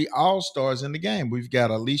got 3 All-Stars in the game. We've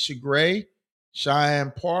got Alicia Gray,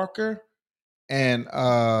 Cheyenne Parker, and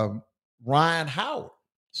Ryan Howard.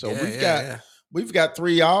 So we've got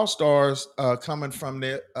 3 All-Stars coming from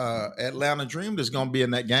the Atlanta Dream that's going to be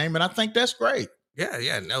in that game, and I think that's great.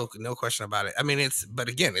 Yeah, no question about it. I mean,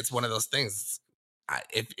 it's one of those things.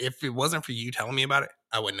 If it wasn't for you telling me about it,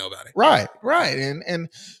 I wouldn't know about it. Right. And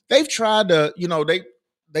they've tried to,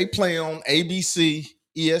 they play on ABC,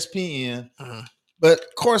 ESPN, but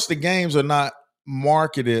of course the games are not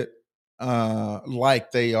marketed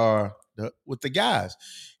like they are with the guys.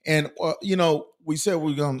 And we said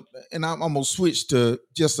we're going, and I'm gonna switch to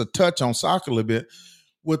just a touch on soccer a little bit.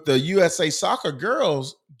 With the USA Soccer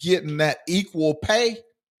girls getting that equal pay,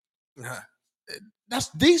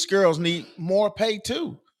 these girls need more pay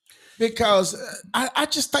too, because I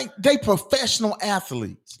just think they professional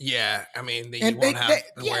athletes. Yeah, I mean, you won't have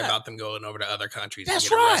to worry about them going over to other countries. That's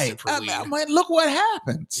right. Look what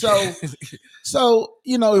happened. So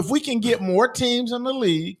if we can get more teams in the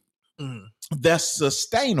league that's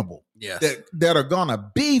sustainable, that are gonna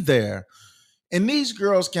be there, and these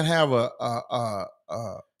girls can have a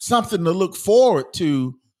something to look forward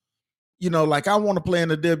to. Like I want to play in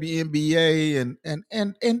the WNBA,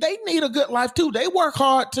 and they need a good life too. They work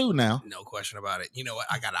hard too now. No question about it. You know what?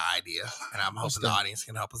 I got an idea, and I'm hoping the audience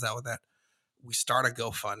can help us out with that. We start a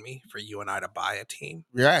GoFundMe for you and I to buy a team.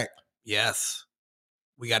 Right. Yes.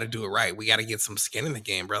 We got to do it right. We got to get some skin in the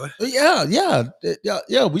game, brother. Yeah.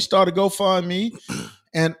 We start a GoFundMe,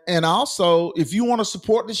 and also if you want to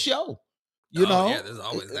support the show, there's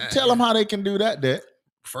always that. Tell them how they can do that.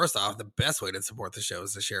 First off, the best way to support the show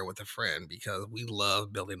is to share with a friend, because we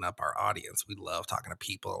love building up our audience. We love talking to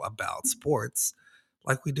people about sports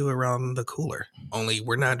like we do around the cooler, only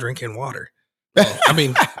we're not drinking water. Well, I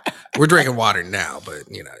mean, we're drinking water now, but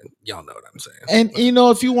y'all know what I'm saying. And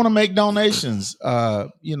if you want to make donations,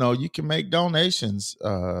 you can make donations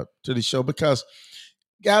to the show, because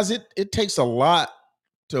guys, it takes a lot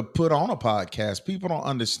to put on a podcast. People don't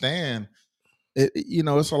understand it.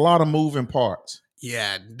 It's a lot of moving parts.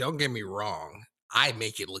 Yeah, don't get me wrong. I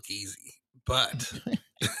make it look easy, but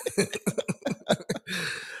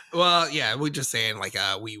well, yeah, we're just saying, like,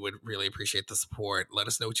 we would really appreciate the support. Let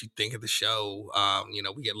us know what you think of the show.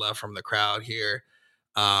 We get love from the crowd here.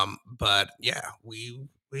 But yeah,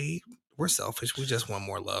 we're selfish. We just want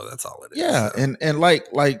more love. That's all it is. Yeah, so. and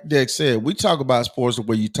like Dick said, we talk about sports the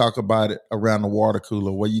way you talk about it around the water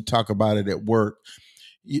cooler, where you talk about it at work.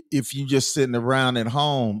 If you just sitting around at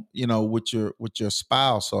home, with your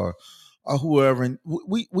spouse or whoever, and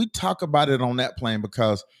we talk about it on that plane,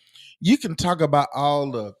 because you can talk about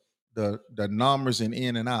all the numbers and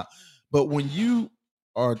in and out, but when you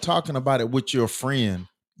are talking about it with your friend,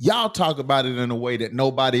 y'all talk about it in a way that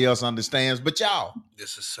nobody else understands but y'all.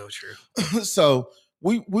 This is so true. So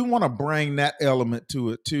we want to bring that element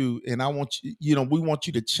to it too, and I want we want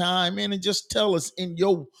you to chime in and just tell us in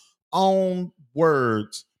your own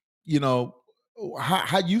words,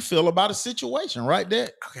 how you feel about a situation right there.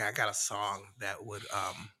 Okay, I got a song that would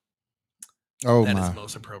is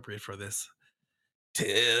most appropriate for this.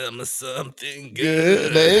 Tell me something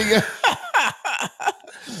good. There you go.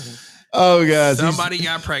 Oh, guys, somebody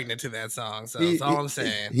got pregnant to that song, so that's all I'm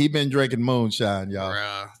saying. He been drinking moonshine,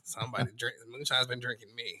 y'all. Somebody moonshine's been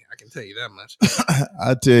drinking me. I can tell you that much.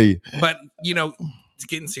 I tell you. But it's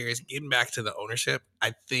getting serious. Getting back to the ownership,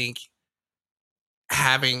 I think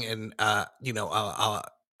having a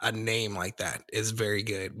name like that is very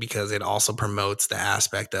good, because it also promotes the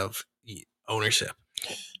aspect of ownership.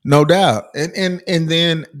 No doubt. And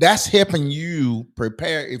then that's helping you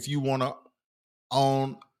prepare if you want to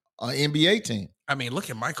own an NBA team. I mean, look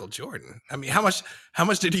at Michael Jordan. I mean, how much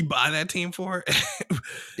did he buy that team for?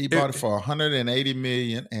 He bought it for $180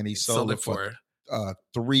 million, and he sold it for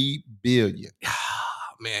 $3 billion.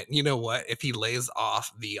 Man, you know what? If he lays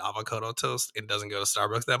off the avocado toast and doesn't go to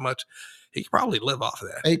Starbucks that much, he could probably live off of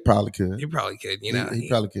that. He probably could. He probably could. You know, he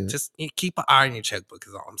probably could. Just keep an eye on your checkbook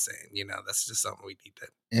is all I'm saying. You know, that's just something we need to.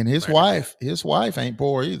 And his wife ain't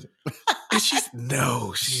poor either.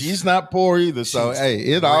 She's not poor either. So hey,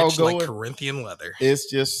 it all going like Corinthian leather. It's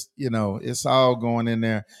just, you know, it's all going in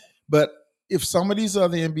there. But if some of these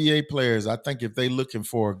other NBA players, I think if they looking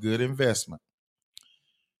for a good investment,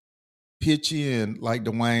 pitch in like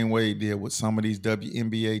Dwyane Wade did with some of these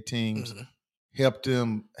WNBA teams, help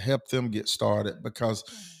them get started. Because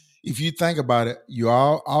if you think about it,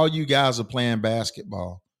 all you guys are playing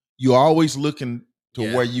basketball. You're always looking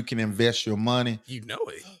to where you can invest your money. You know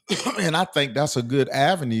it. And I think that's a good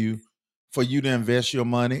avenue for you to invest your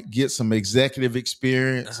money, get some executive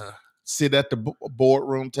experience, sit at the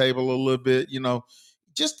boardroom table a little bit, you know,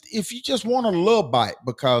 just if you just want a little bite,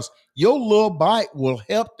 because your little bite will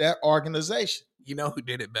help that organization. You know who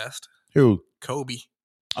did it best? Who? Kobe.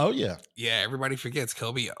 Oh, yeah. Yeah, everybody forgets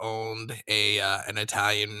Kobe owned an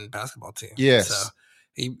Italian basketball team. Yes. So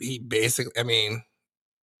he basically, I mean,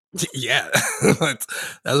 yeah, that's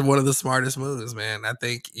one of the smartest moves, man. I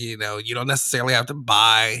think, you know, you don't necessarily have to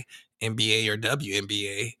buy NBA or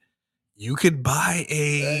WNBA. You could buy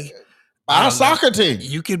a soccer team.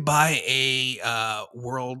 You could buy a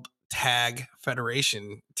World Tag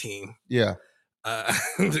Federation team. Yeah.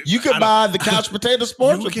 You could buy the Couch Potato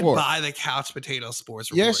Sports Report. You could buy the Couch Potato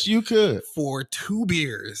Sports Report. Yes, you could. For 2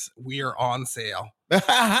 beers, we are on sale.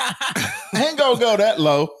 I ain't gonna go that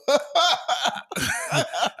low.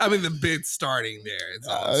 I mean, the bid's starting there. It's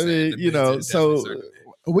all I mean, you know, so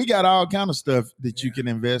we got all kind of stuff that you can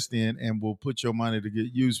invest in, and we'll put your money to get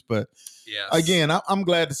used. But again, I'm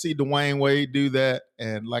glad to see Dwyane Wade do that,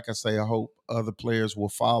 and like I say, I hope other players will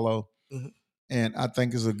follow. And I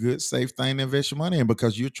think it's a good, safe thing to invest your money in,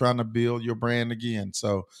 because you're trying to build your brand again.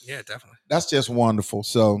 So yeah, definitely, that's just wonderful.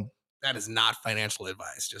 So. That is not financial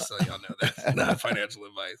advice, just so y'all know that. Not financial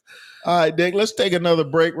advice. All right, Dick, let's take another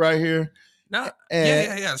break right here. No,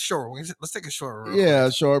 yeah, sure. Let's take a short break. Yeah,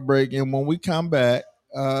 a short break. And when we come back,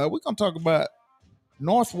 we're going to talk about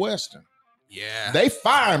Northwestern. Yeah. They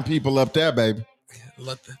firing people up there, baby.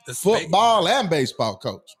 Football and baseball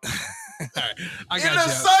coach. All right. In the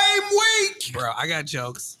same week. Bro, I got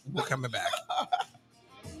jokes. We're coming back.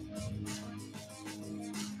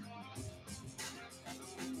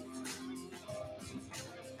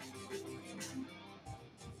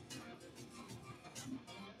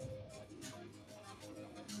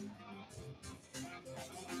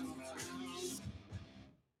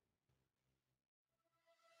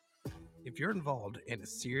 If you're involved in a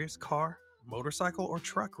serious car, motorcycle, or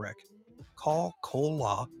truck wreck, call Cole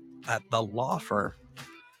Law at the Law Firm.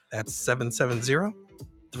 That's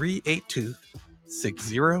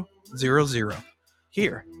 770-382-6000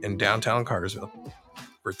 here in downtown Cartersville.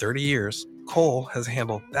 For 30 years, Cole has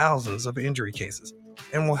handled thousands of injury cases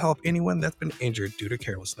and will help anyone that's been injured due to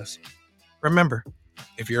carelessness. Remember,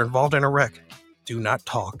 if you're involved in a wreck, do not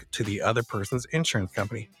talk to the other person's insurance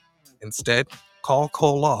company. Instead, call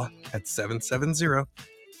Cole Law at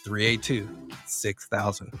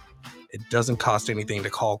 770-382-6000. It doesn't cost anything to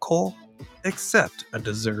call Cole, except a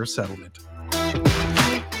deserved settlement.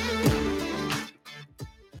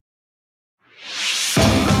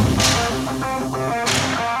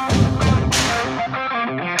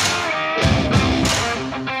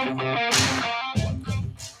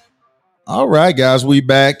 All right, guys, we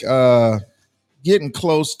back. Getting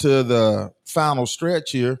close to the final stretch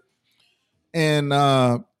here. And,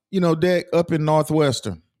 you know, Dick, up in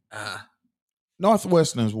Northwestern.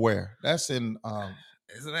 Northwestern's where? That's in...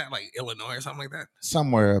 Isn't that like Illinois or something like that?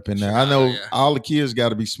 Somewhere up in there. Chicago, I know all the kids got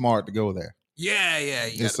to be smart to go there. Yeah.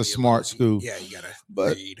 It's a smart school. Yeah, you got to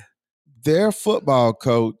read. Their football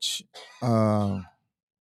coach,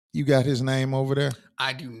 you got his name over there?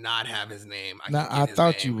 I do not have his name. I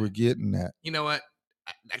thought you were getting that. You know what?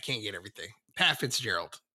 I can't get everything. Pat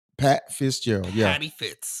Fitzgerald, yeah. Patty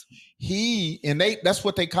Fitz. That's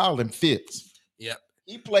what they call him, Fitz. Yep.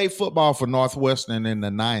 He played football for Northwestern in the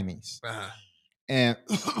 90s. And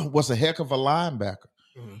was a heck of a linebacker.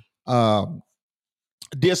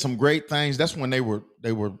 Did some great things. That's when they were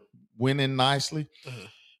winning nicely.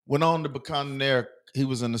 Went on to become he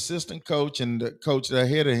was an assistant coach, and the coach that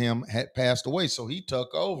ahead of him had passed away, so he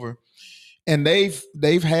took over. And they've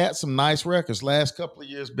had some nice records. Last couple of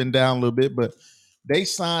years been down a little bit, but they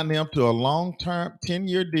signed him to a long-term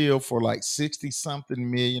 10-year deal for like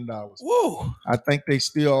 $60-something million. Whoa! I think they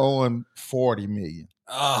still owe him $40 million.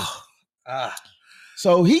 Oh.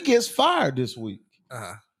 So he gets fired this week.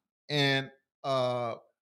 And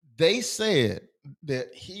they said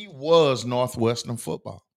that he was Northwestern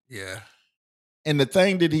football. Yeah. And the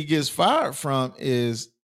thing that he gets fired from is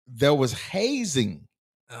there was hazing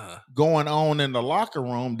going on in the locker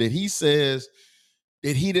room that he says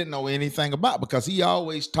that he didn't know anything about, because he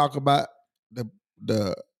always talk about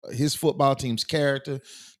the his football team's character,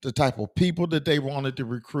 the type of people that they wanted to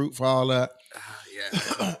recruit for all that.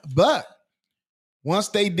 Yeah. But once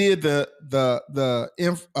they did the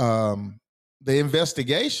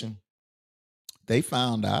investigation, they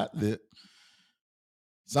found out that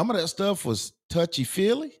some of that stuff was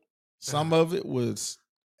touchy-feely. Some of it was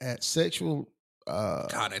at sexual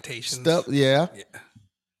connotations stuff. Yeah.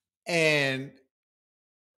 And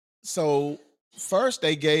so first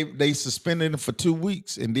they suspended him for 2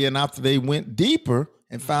 weeks. And then after they went deeper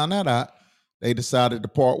and found that out, they decided to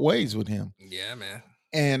part ways with him. Yeah, man.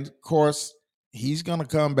 And of course, he's going to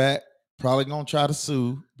come back, probably going to try to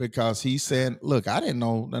sue, because he's saying, look, I didn't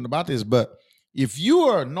know nothing about this. But if you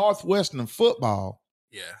are Northwestern football,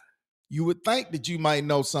 you would think that you might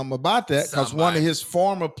know something about that, because one of his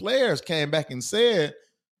former players came back and said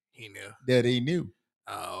he knew that he knew.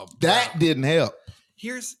 Oh, that didn't help.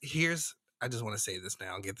 Here's I just want to say this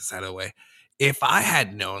now and get this out of the way. If I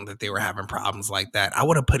had known that they were having problems like that, I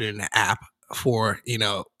would have put it in an app for,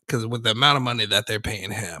 because with the amount of money that they're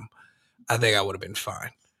paying him, I think I would have been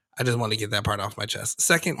fine. I just want to get that part off my chest.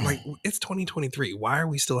 Second, like, it's 2023. Why are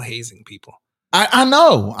we still hazing people? I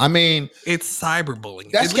know. I mean, it's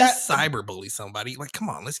cyberbullying. At least cyberbully somebody. Like, come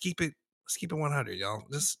on, let's keep it 100, y'all.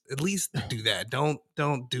 Just at least do that. Don't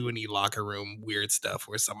do any locker room weird stuff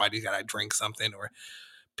where somebody's got to drink something or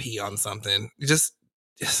pee on something. Just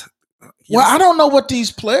well, I don't know what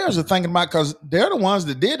these players are thinking about, because they're the ones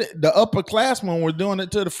that did it. The upperclassmen were doing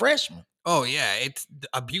it to the freshmen. Oh yeah, it's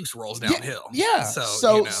abuse rolls downhill. Yeah.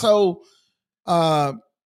 So I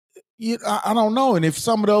don't know. And if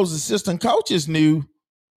some of those assistant coaches knew,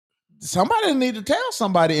 somebody need to tell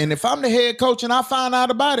somebody. And if I'm the head coach and I find out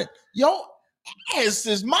about it, your ass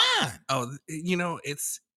is mine. Oh,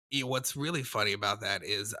 what's really funny about that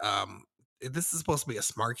is this is supposed to be a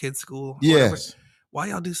smart kid school. Yes. Whatever. Why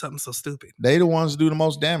y'all do something so stupid? They the ones do the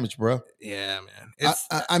most damage, bro. Yeah, man.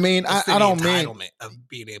 I mean, I don't mean entitlement of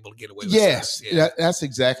being able to get away with yes, stuff. Yeah. That's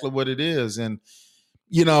exactly what it is. And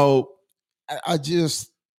I just,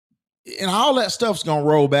 and all that stuff's gonna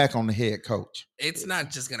roll back on the head coach. It's not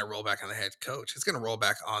just gonna roll back on the head coach. It's gonna roll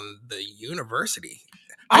back on the university.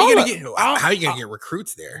 How are you gonna get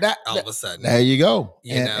recruits there all of a sudden? There you go.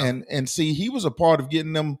 And see, he was a part of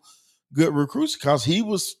getting them good recruits because he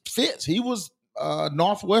was Fitz. He was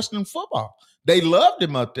Northwestern football. They loved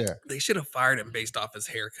him up there. They should have fired him based off his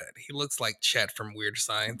haircut. He looks like Chet from Weird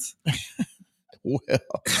Science. Well,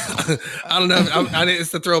 I don't know. It's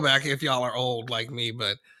the throwback if y'all are old like me,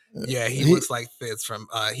 but yeah, he looks like Fitz from.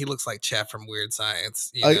 He looks like Chet from Weird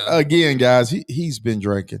Science. Again, guys, he's been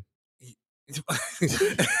drinking.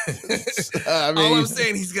 I mean, all I'm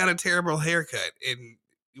saying, he's got a terrible haircut, and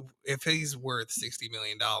if he's worth $60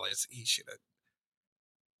 million, he should have.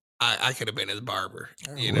 I could have been his barber.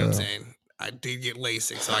 You know what I'm saying? I did get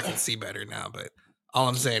LASIK, so I can see better now. But all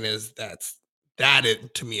I'm saying is that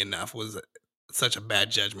to me enough was such a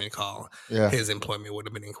bad judgment call. Yeah, his employment would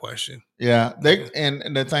have been in question. Yeah,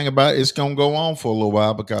 and the thing about it's gonna go on for a little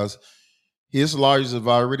while because his lawyers have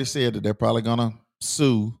already said that they're probably gonna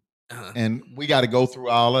sue, and we got to go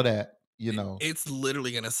through all of that. It's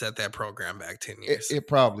literally gonna set that program back 10 years. It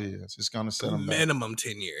probably is. It's gonna set them minimum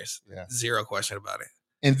 10 years. Yeah, zero question about it.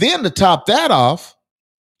 And then to top that off,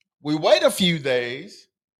 we wait a few days,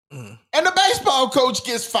 and the baseball coach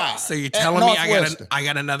gets fired. So you're telling me I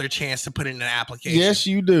got another chance to put in an application? Yes,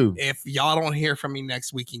 you do. If y'all don't hear from me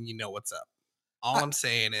next weekend, you know what's up. All I'm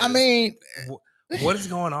saying is, I mean, what is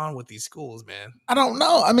going on with these schools, man? I don't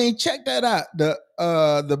know. I mean, check that out.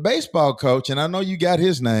 The baseball coach, and I know you got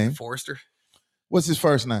his name. Forrester. What's his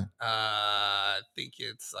first name? I think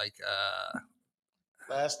it's like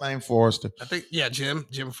last name Forrester. I think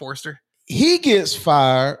Jim Forrester. He gets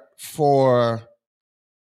fired for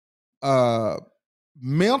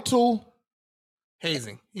mental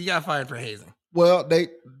hazing. He got fired for hazing. Well,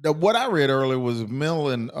 what I read earlier was mental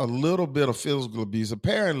and a little bit of physical abuse.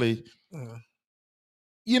 Apparently,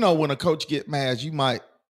 when a coach get mad, you might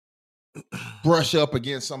brush up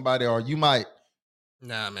against somebody, or you might.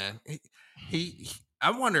 Nah, man. I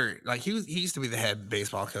wonder, like, he used to be the head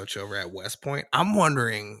baseball coach over at West Point. I'm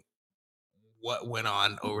wondering what went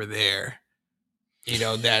on over there,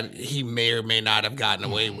 that he may or may not have gotten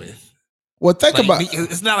away with. Well, think about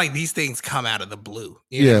it's not like these things come out of the blue.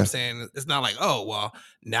 You know what I'm saying? It's not like, oh, well,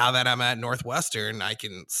 now that I'm at Northwestern, I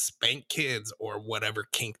can spank kids or whatever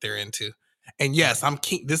kink they're into. And yes, I'm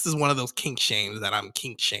kink. This is one of those kink shames that I'm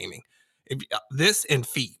kink shaming. If this and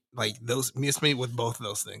feet, like those, miss me with both of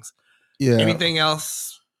those things. Yeah. Anything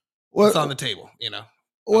else? Well, What's on the table?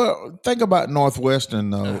 Well, think about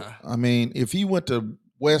Northwestern though. Uh-huh. I mean, if he went to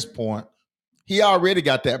West Point, he already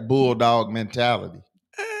got that bulldog mentality.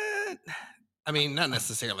 I mean, not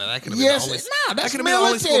necessarily. That could have Yes, been the only. no, That that's could have been the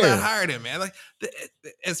only school that military. hired him, man. Like,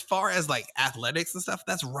 as far as like athletics and stuff,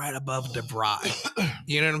 that's right above DeVry.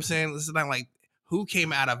 You know what I'm saying? This is not like who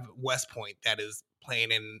came out of West Point that is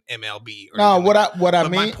playing in MLB. Or No, anything like that. what I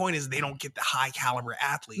But mean, my point is they don't get the high caliber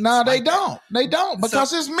athletes. no, they like that. don't. They don't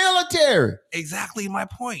because So- it's military. Exactly my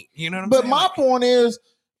point. You know what I'm But saying? my Like, point is,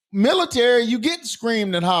 military, you get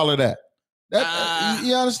screamed and hollered at. That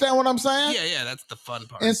you understand what I'm saying? yeah, that's the fun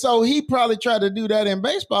part. And so he probably tried to do that in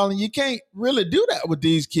baseball, and you can't really do that with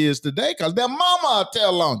these kids today because their mama will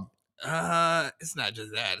tell on you. It's not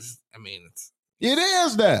just that. It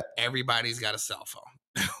is that. Everybody's got a cell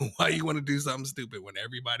phone. Why you want to do something stupid when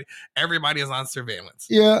everybody is on surveillance?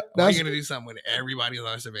 Yeah, Why are you going to do something when everybody is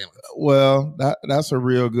on surveillance? Well, that's a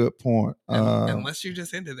real good point. Unless you're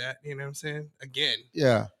just into that, you know what I'm saying? Again,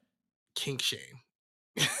 yeah, kink shame.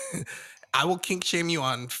 I will kink shame you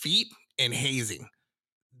on feet and hazing.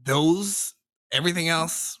 Those, everything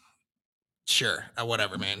else, sure,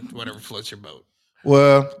 whatever, man, whatever floats your boat.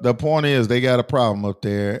 Well, the point is they got a problem up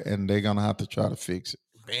there, and they're gonna have to try to fix it.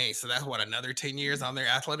 Dang, so that's what, another 10 years on their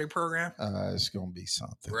athletic program? It's gonna be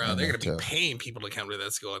something, bro. They're gonna be paying people to come to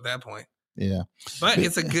that school at that point. Yeah, but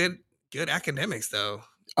it's a good academics though.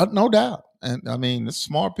 No doubt, and I mean, the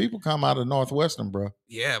smart people come out of Northwestern, bro.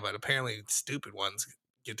 Yeah, but apparently stupid ones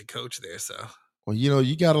get to coach there. So, well,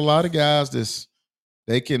 you got a lot of guys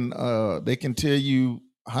they can tell you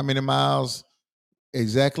how many miles,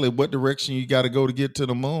 exactly what direction you got to go to get to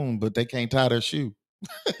the moon, but they can't tie their shoe.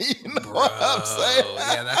 You know bro, what I'm saying?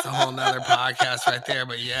 Yeah, that's a whole nother podcast right there.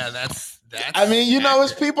 But yeah, that's. I mean,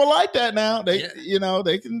 it's people like that now. They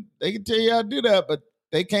they can tell you how to do that, but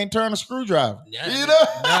they can't turn a screwdriver. Yeah,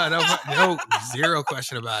 no, zero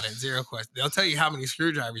question about it. Zero question. They'll tell you how many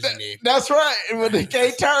screwdrivers you need. That's right, but they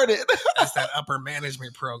can't turn it. That's that upper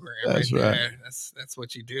management program. That's right. There. That's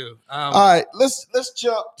what you do. All right, let's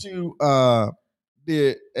jump to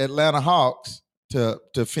the Atlanta Hawks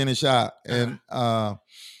to finish out,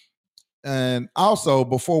 and also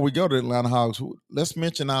before we go to Atlanta Hawks, let's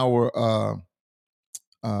mention our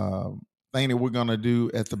thing that we're gonna do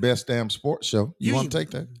at the Best Damn Sports Show. You want to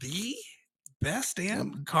take that? The best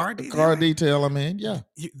damn car detailer? Car detail, I mean, yeah.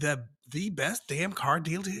 The best damn car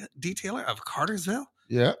detailer of Cartersville?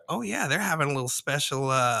 Yeah. Oh, yeah. They're having a little special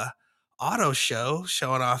auto show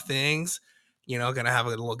showing off things. Gonna have a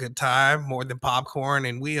little good time, more than popcorn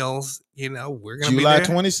and wheels. We're gonna July be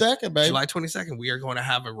there. 22nd, baby. July 22nd. We are going to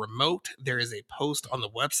have a remote. There is a post on the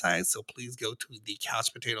website, so please go to the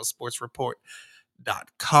Couch Potato Sports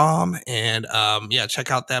Report.com and check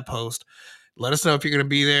out that post. Let us know if you're going to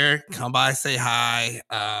be there. Come by, say hi.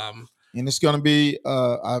 And it's going to be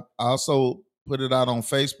I also put it out on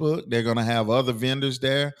Facebook. They're going to have other vendors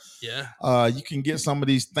there. Yeah. You can get some of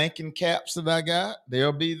these thinking caps that I got.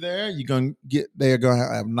 They'll be there. They're going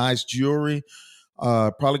to have nice jewelry.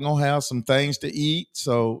 Probably going to have some things to eat.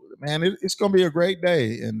 So, man, it's going to be a great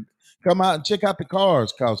day. And come out and check out the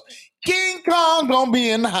cars because King Kong going to be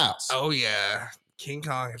in the house. Oh, yeah. King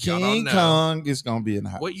Kong. King Kong is going to be in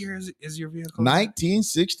the house. What year is your vehicle?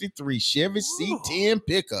 1963 Chevy C10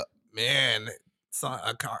 pickup. Man,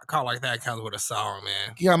 a car like that comes with a song,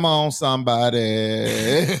 man. Come on,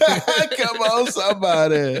 somebody. Come on,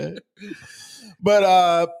 somebody.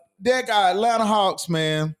 But that guy, Atlanta Hawks,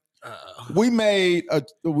 man. We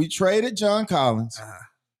traded John Collins,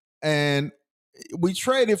 and we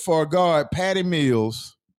traded for a guard, Patti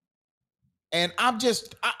Mills. And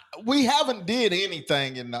we haven't did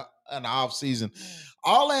anything in the off season.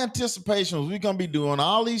 All anticipation was we're gonna be doing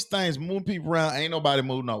all these things, moving people around. Ain't nobody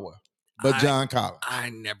moving nowhere but John Collins. I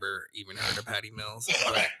never even heard of Patti Mills,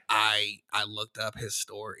 but I looked up his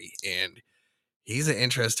story, and he's an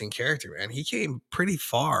interesting character, man. He came pretty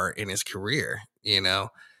far in his career,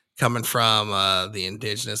 coming from the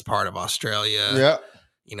indigenous part of Australia. Yeah.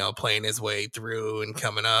 Playing his way through and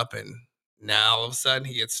coming up, and now all of a sudden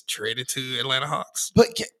he gets traded to Atlanta Hawks. But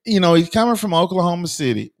he's coming from Oklahoma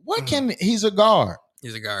City. He's a guard.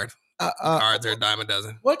 He's a guard. Guards are a dime a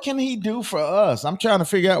dozen. What can he do for us? I'm trying to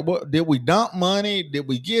figure out. Did we dump money? Did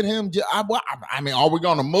we get him? I mean, are we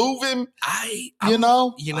going to move him? I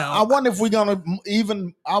wonder if we're going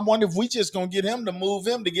to I wonder if we just going to get him to move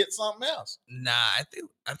him to get something else. Nah, I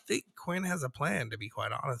think Quinn has a plan, to be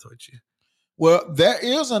quite honest with you. Well, there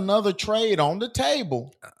is another trade on the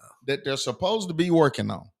table that they're supposed to be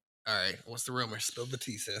working on. All right. What's the rumor? Spill the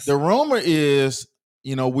tea, sis. The rumor is,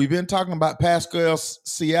 we've been talking about Pascal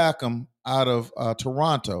Siakam out of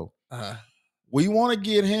Toronto. We want to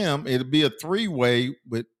get him. It'll be a 3-way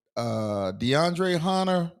with DeAndre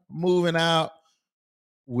Hunter moving out,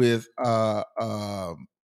 with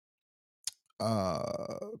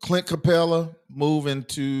Clint Capella moving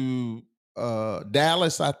to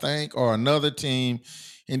Dallas, I think, or another team,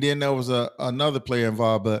 and then there was another player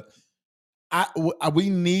involved. But we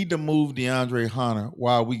need to move DeAndre Hunter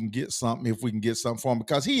while we can get something, if we can get something for him,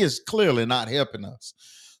 because he is clearly not helping us.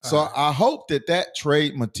 So I hope that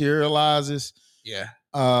trade materializes. Yeah.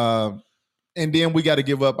 And then we got to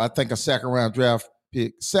give up, I think, a second-round draft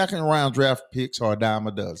pick. Second-round draft picks are a dime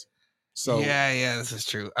a dozen. So yeah, this is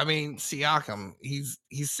true. I mean, Siakam, he's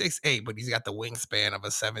 6'8", but he's got the wingspan of a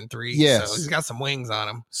 7'3". Yes. So he's got some wings on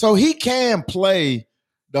him. So he can play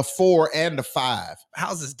the 4 and the 5.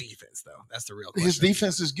 How's his defense, though? That's the real question. His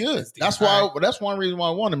defense is good. That's one reason why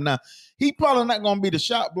I want him. Now, he probably not going to be the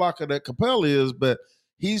shot blocker that Capella is, but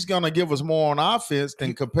he's going to give us more on offense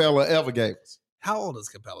than Capella ever gave us. How old is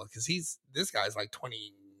Capella? Because this guy's like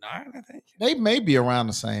 29, I think. They may be around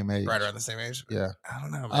the same age. Right around the same age? Yeah. I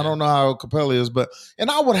don't know, man. I don't know how old Capella is, and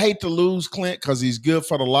I would hate to lose Clint because he's good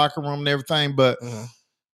for the locker room and everything, but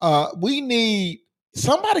we need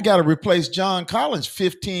somebody got to replace John Collins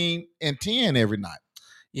 15 and 10 every night.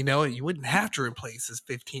 You know, you wouldn't have to replace his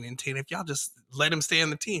 15 and 10 if y'all just let him stay on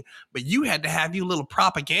the team. But you had to have you little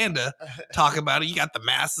propaganda talk about it. You got the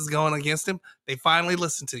masses going against him. They finally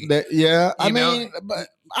listened to you. But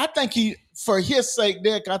I think for his sake,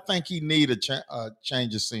 Dick, I think he need a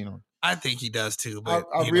change of scenery. I think he does too. But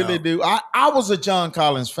I really do. I was a John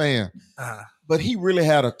Collins fan, but he really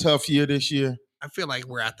had a tough year this year. I feel like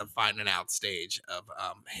we're at the finding out stage of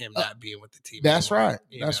him not being with the team. That's right.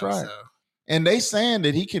 That's right. So. And they saying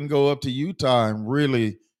that he can go up to Utah and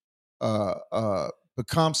really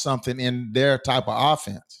become something in their type of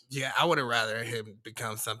offense. Yeah, I would have rather him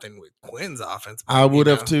become something with Quinn's offense. I would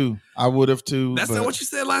have too. That's not what you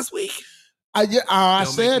said last week. I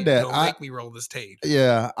said that. Don't make me roll this tape.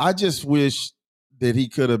 Yeah, I just wish that he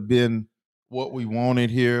could have been what we wanted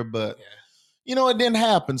here, but it didn't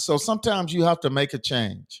happen. So sometimes you have to make a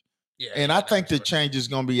change. Yeah, and I think the change is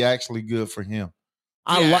going to be actually good for him.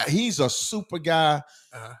 He's a super guy.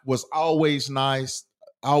 Was always nice.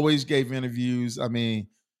 Always gave interviews. I mean,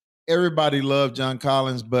 everybody loved John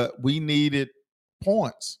Collins, but we needed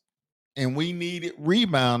points and we needed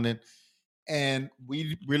rebounding, and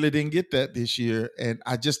we really didn't get that this year. And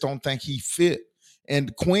I just don't think he fit.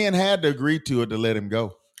 And Quinn had to agree to it to let him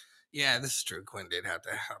go. Yeah, this is true. Quinn did have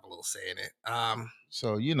to have a little say in it.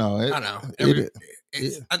 So I don't know.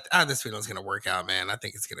 I have this feeling it's going to work out, man. I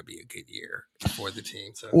think it's going to be a good year for the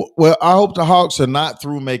team. So, well, I hope the Hawks are not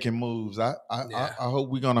through making moves. I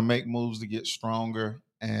hope we're going to make moves to get stronger,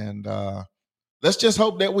 and let's just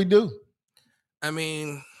hope that we do. I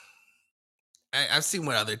mean, I've seen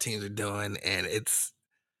what other teams are doing, and it's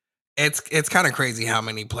kind of crazy how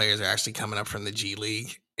many players are actually coming up from the G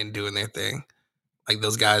League and doing their thing. Like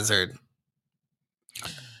those guys are.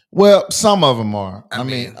 Well, some of them are. I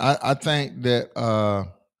mean, I think that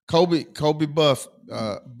Kobe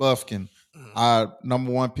Buffkin, our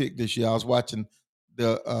number 1 pick this year. I was watching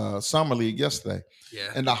the summer league yesterday,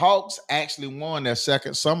 and the Hawks actually won their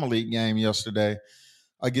second summer league game yesterday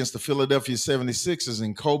against the Philadelphia 76ers,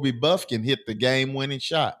 and Kobe Buffkin hit the game-winning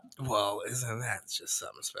shot. Well, isn't that just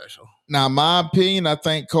something special? Now, my opinion, I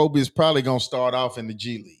think Kobe is probably going to start off in the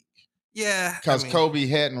G League. Yeah, because Kobe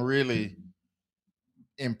hadn't really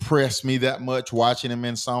impressed me that much watching him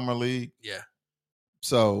in summer league. Yeah.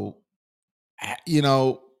 So, I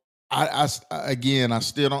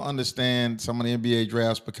still don't understand some of the NBA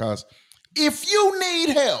drafts, because if you need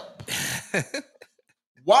help,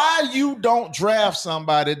 why you don't draft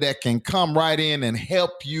somebody that can come right in and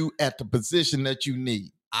help you at the position that you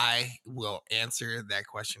need? I will answer that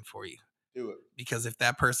question for you. Do it. Because if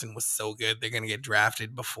that person was so good, they're going to get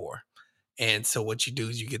drafted before. And so what you do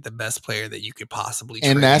is you get the best player that you could possibly trade.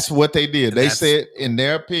 And that's what they did. They said, in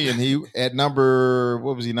their opinion, he at number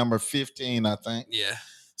 15, I think. Yeah.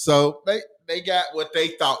 So they got what they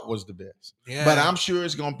thought was the best. Yeah. But I'm sure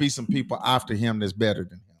it's going to be some people after him that's better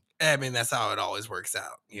than him. I mean, that's how it always works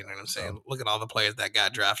out. You know what I'm saying? Look at all the players that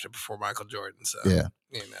got drafted before Michael Jordan. So,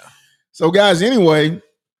 So, guys, anyway,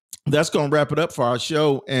 that's going to wrap it up for our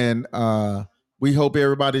show. And we hope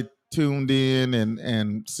everybody tuned in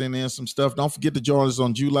and sent in some stuff. Don't forget to join us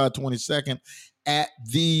on July 22nd at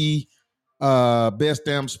the Best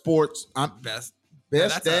Damn Sports. Best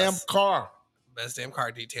Damn Car Best Damn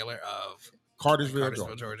Car Detailer of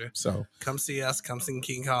Cartersville, Georgia. So come see us, come see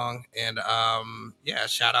King Kong. And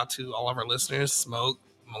shout out to all of our listeners, Smoke,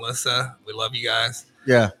 Melissa. We love you guys.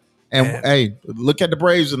 Yeah. And hey, look at the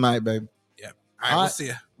Braves tonight, baby. Yeah. All right, we'll see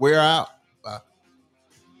you. We're out. Bye.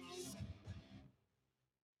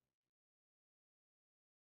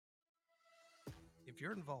 If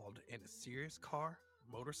you're involved in a serious car,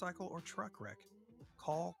 motorcycle, or truck wreck,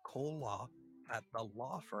 call Cole Law at the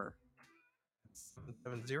Law Firm.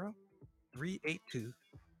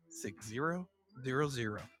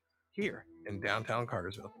 770-382-6000 here in downtown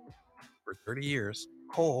Cartersville. For 30 years,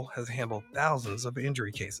 Cole has handled thousands of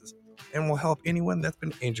injury cases and will help anyone that's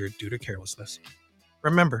been injured due to carelessness.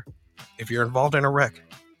 Remember, if you're involved in a wreck,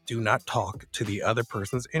 do not talk to the other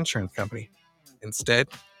person's insurance company. Instead,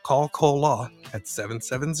 call Cole Law at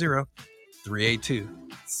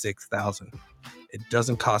 770-382-6000. It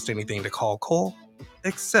doesn't cost anything to call Cole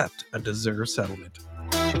except a deserved settlement.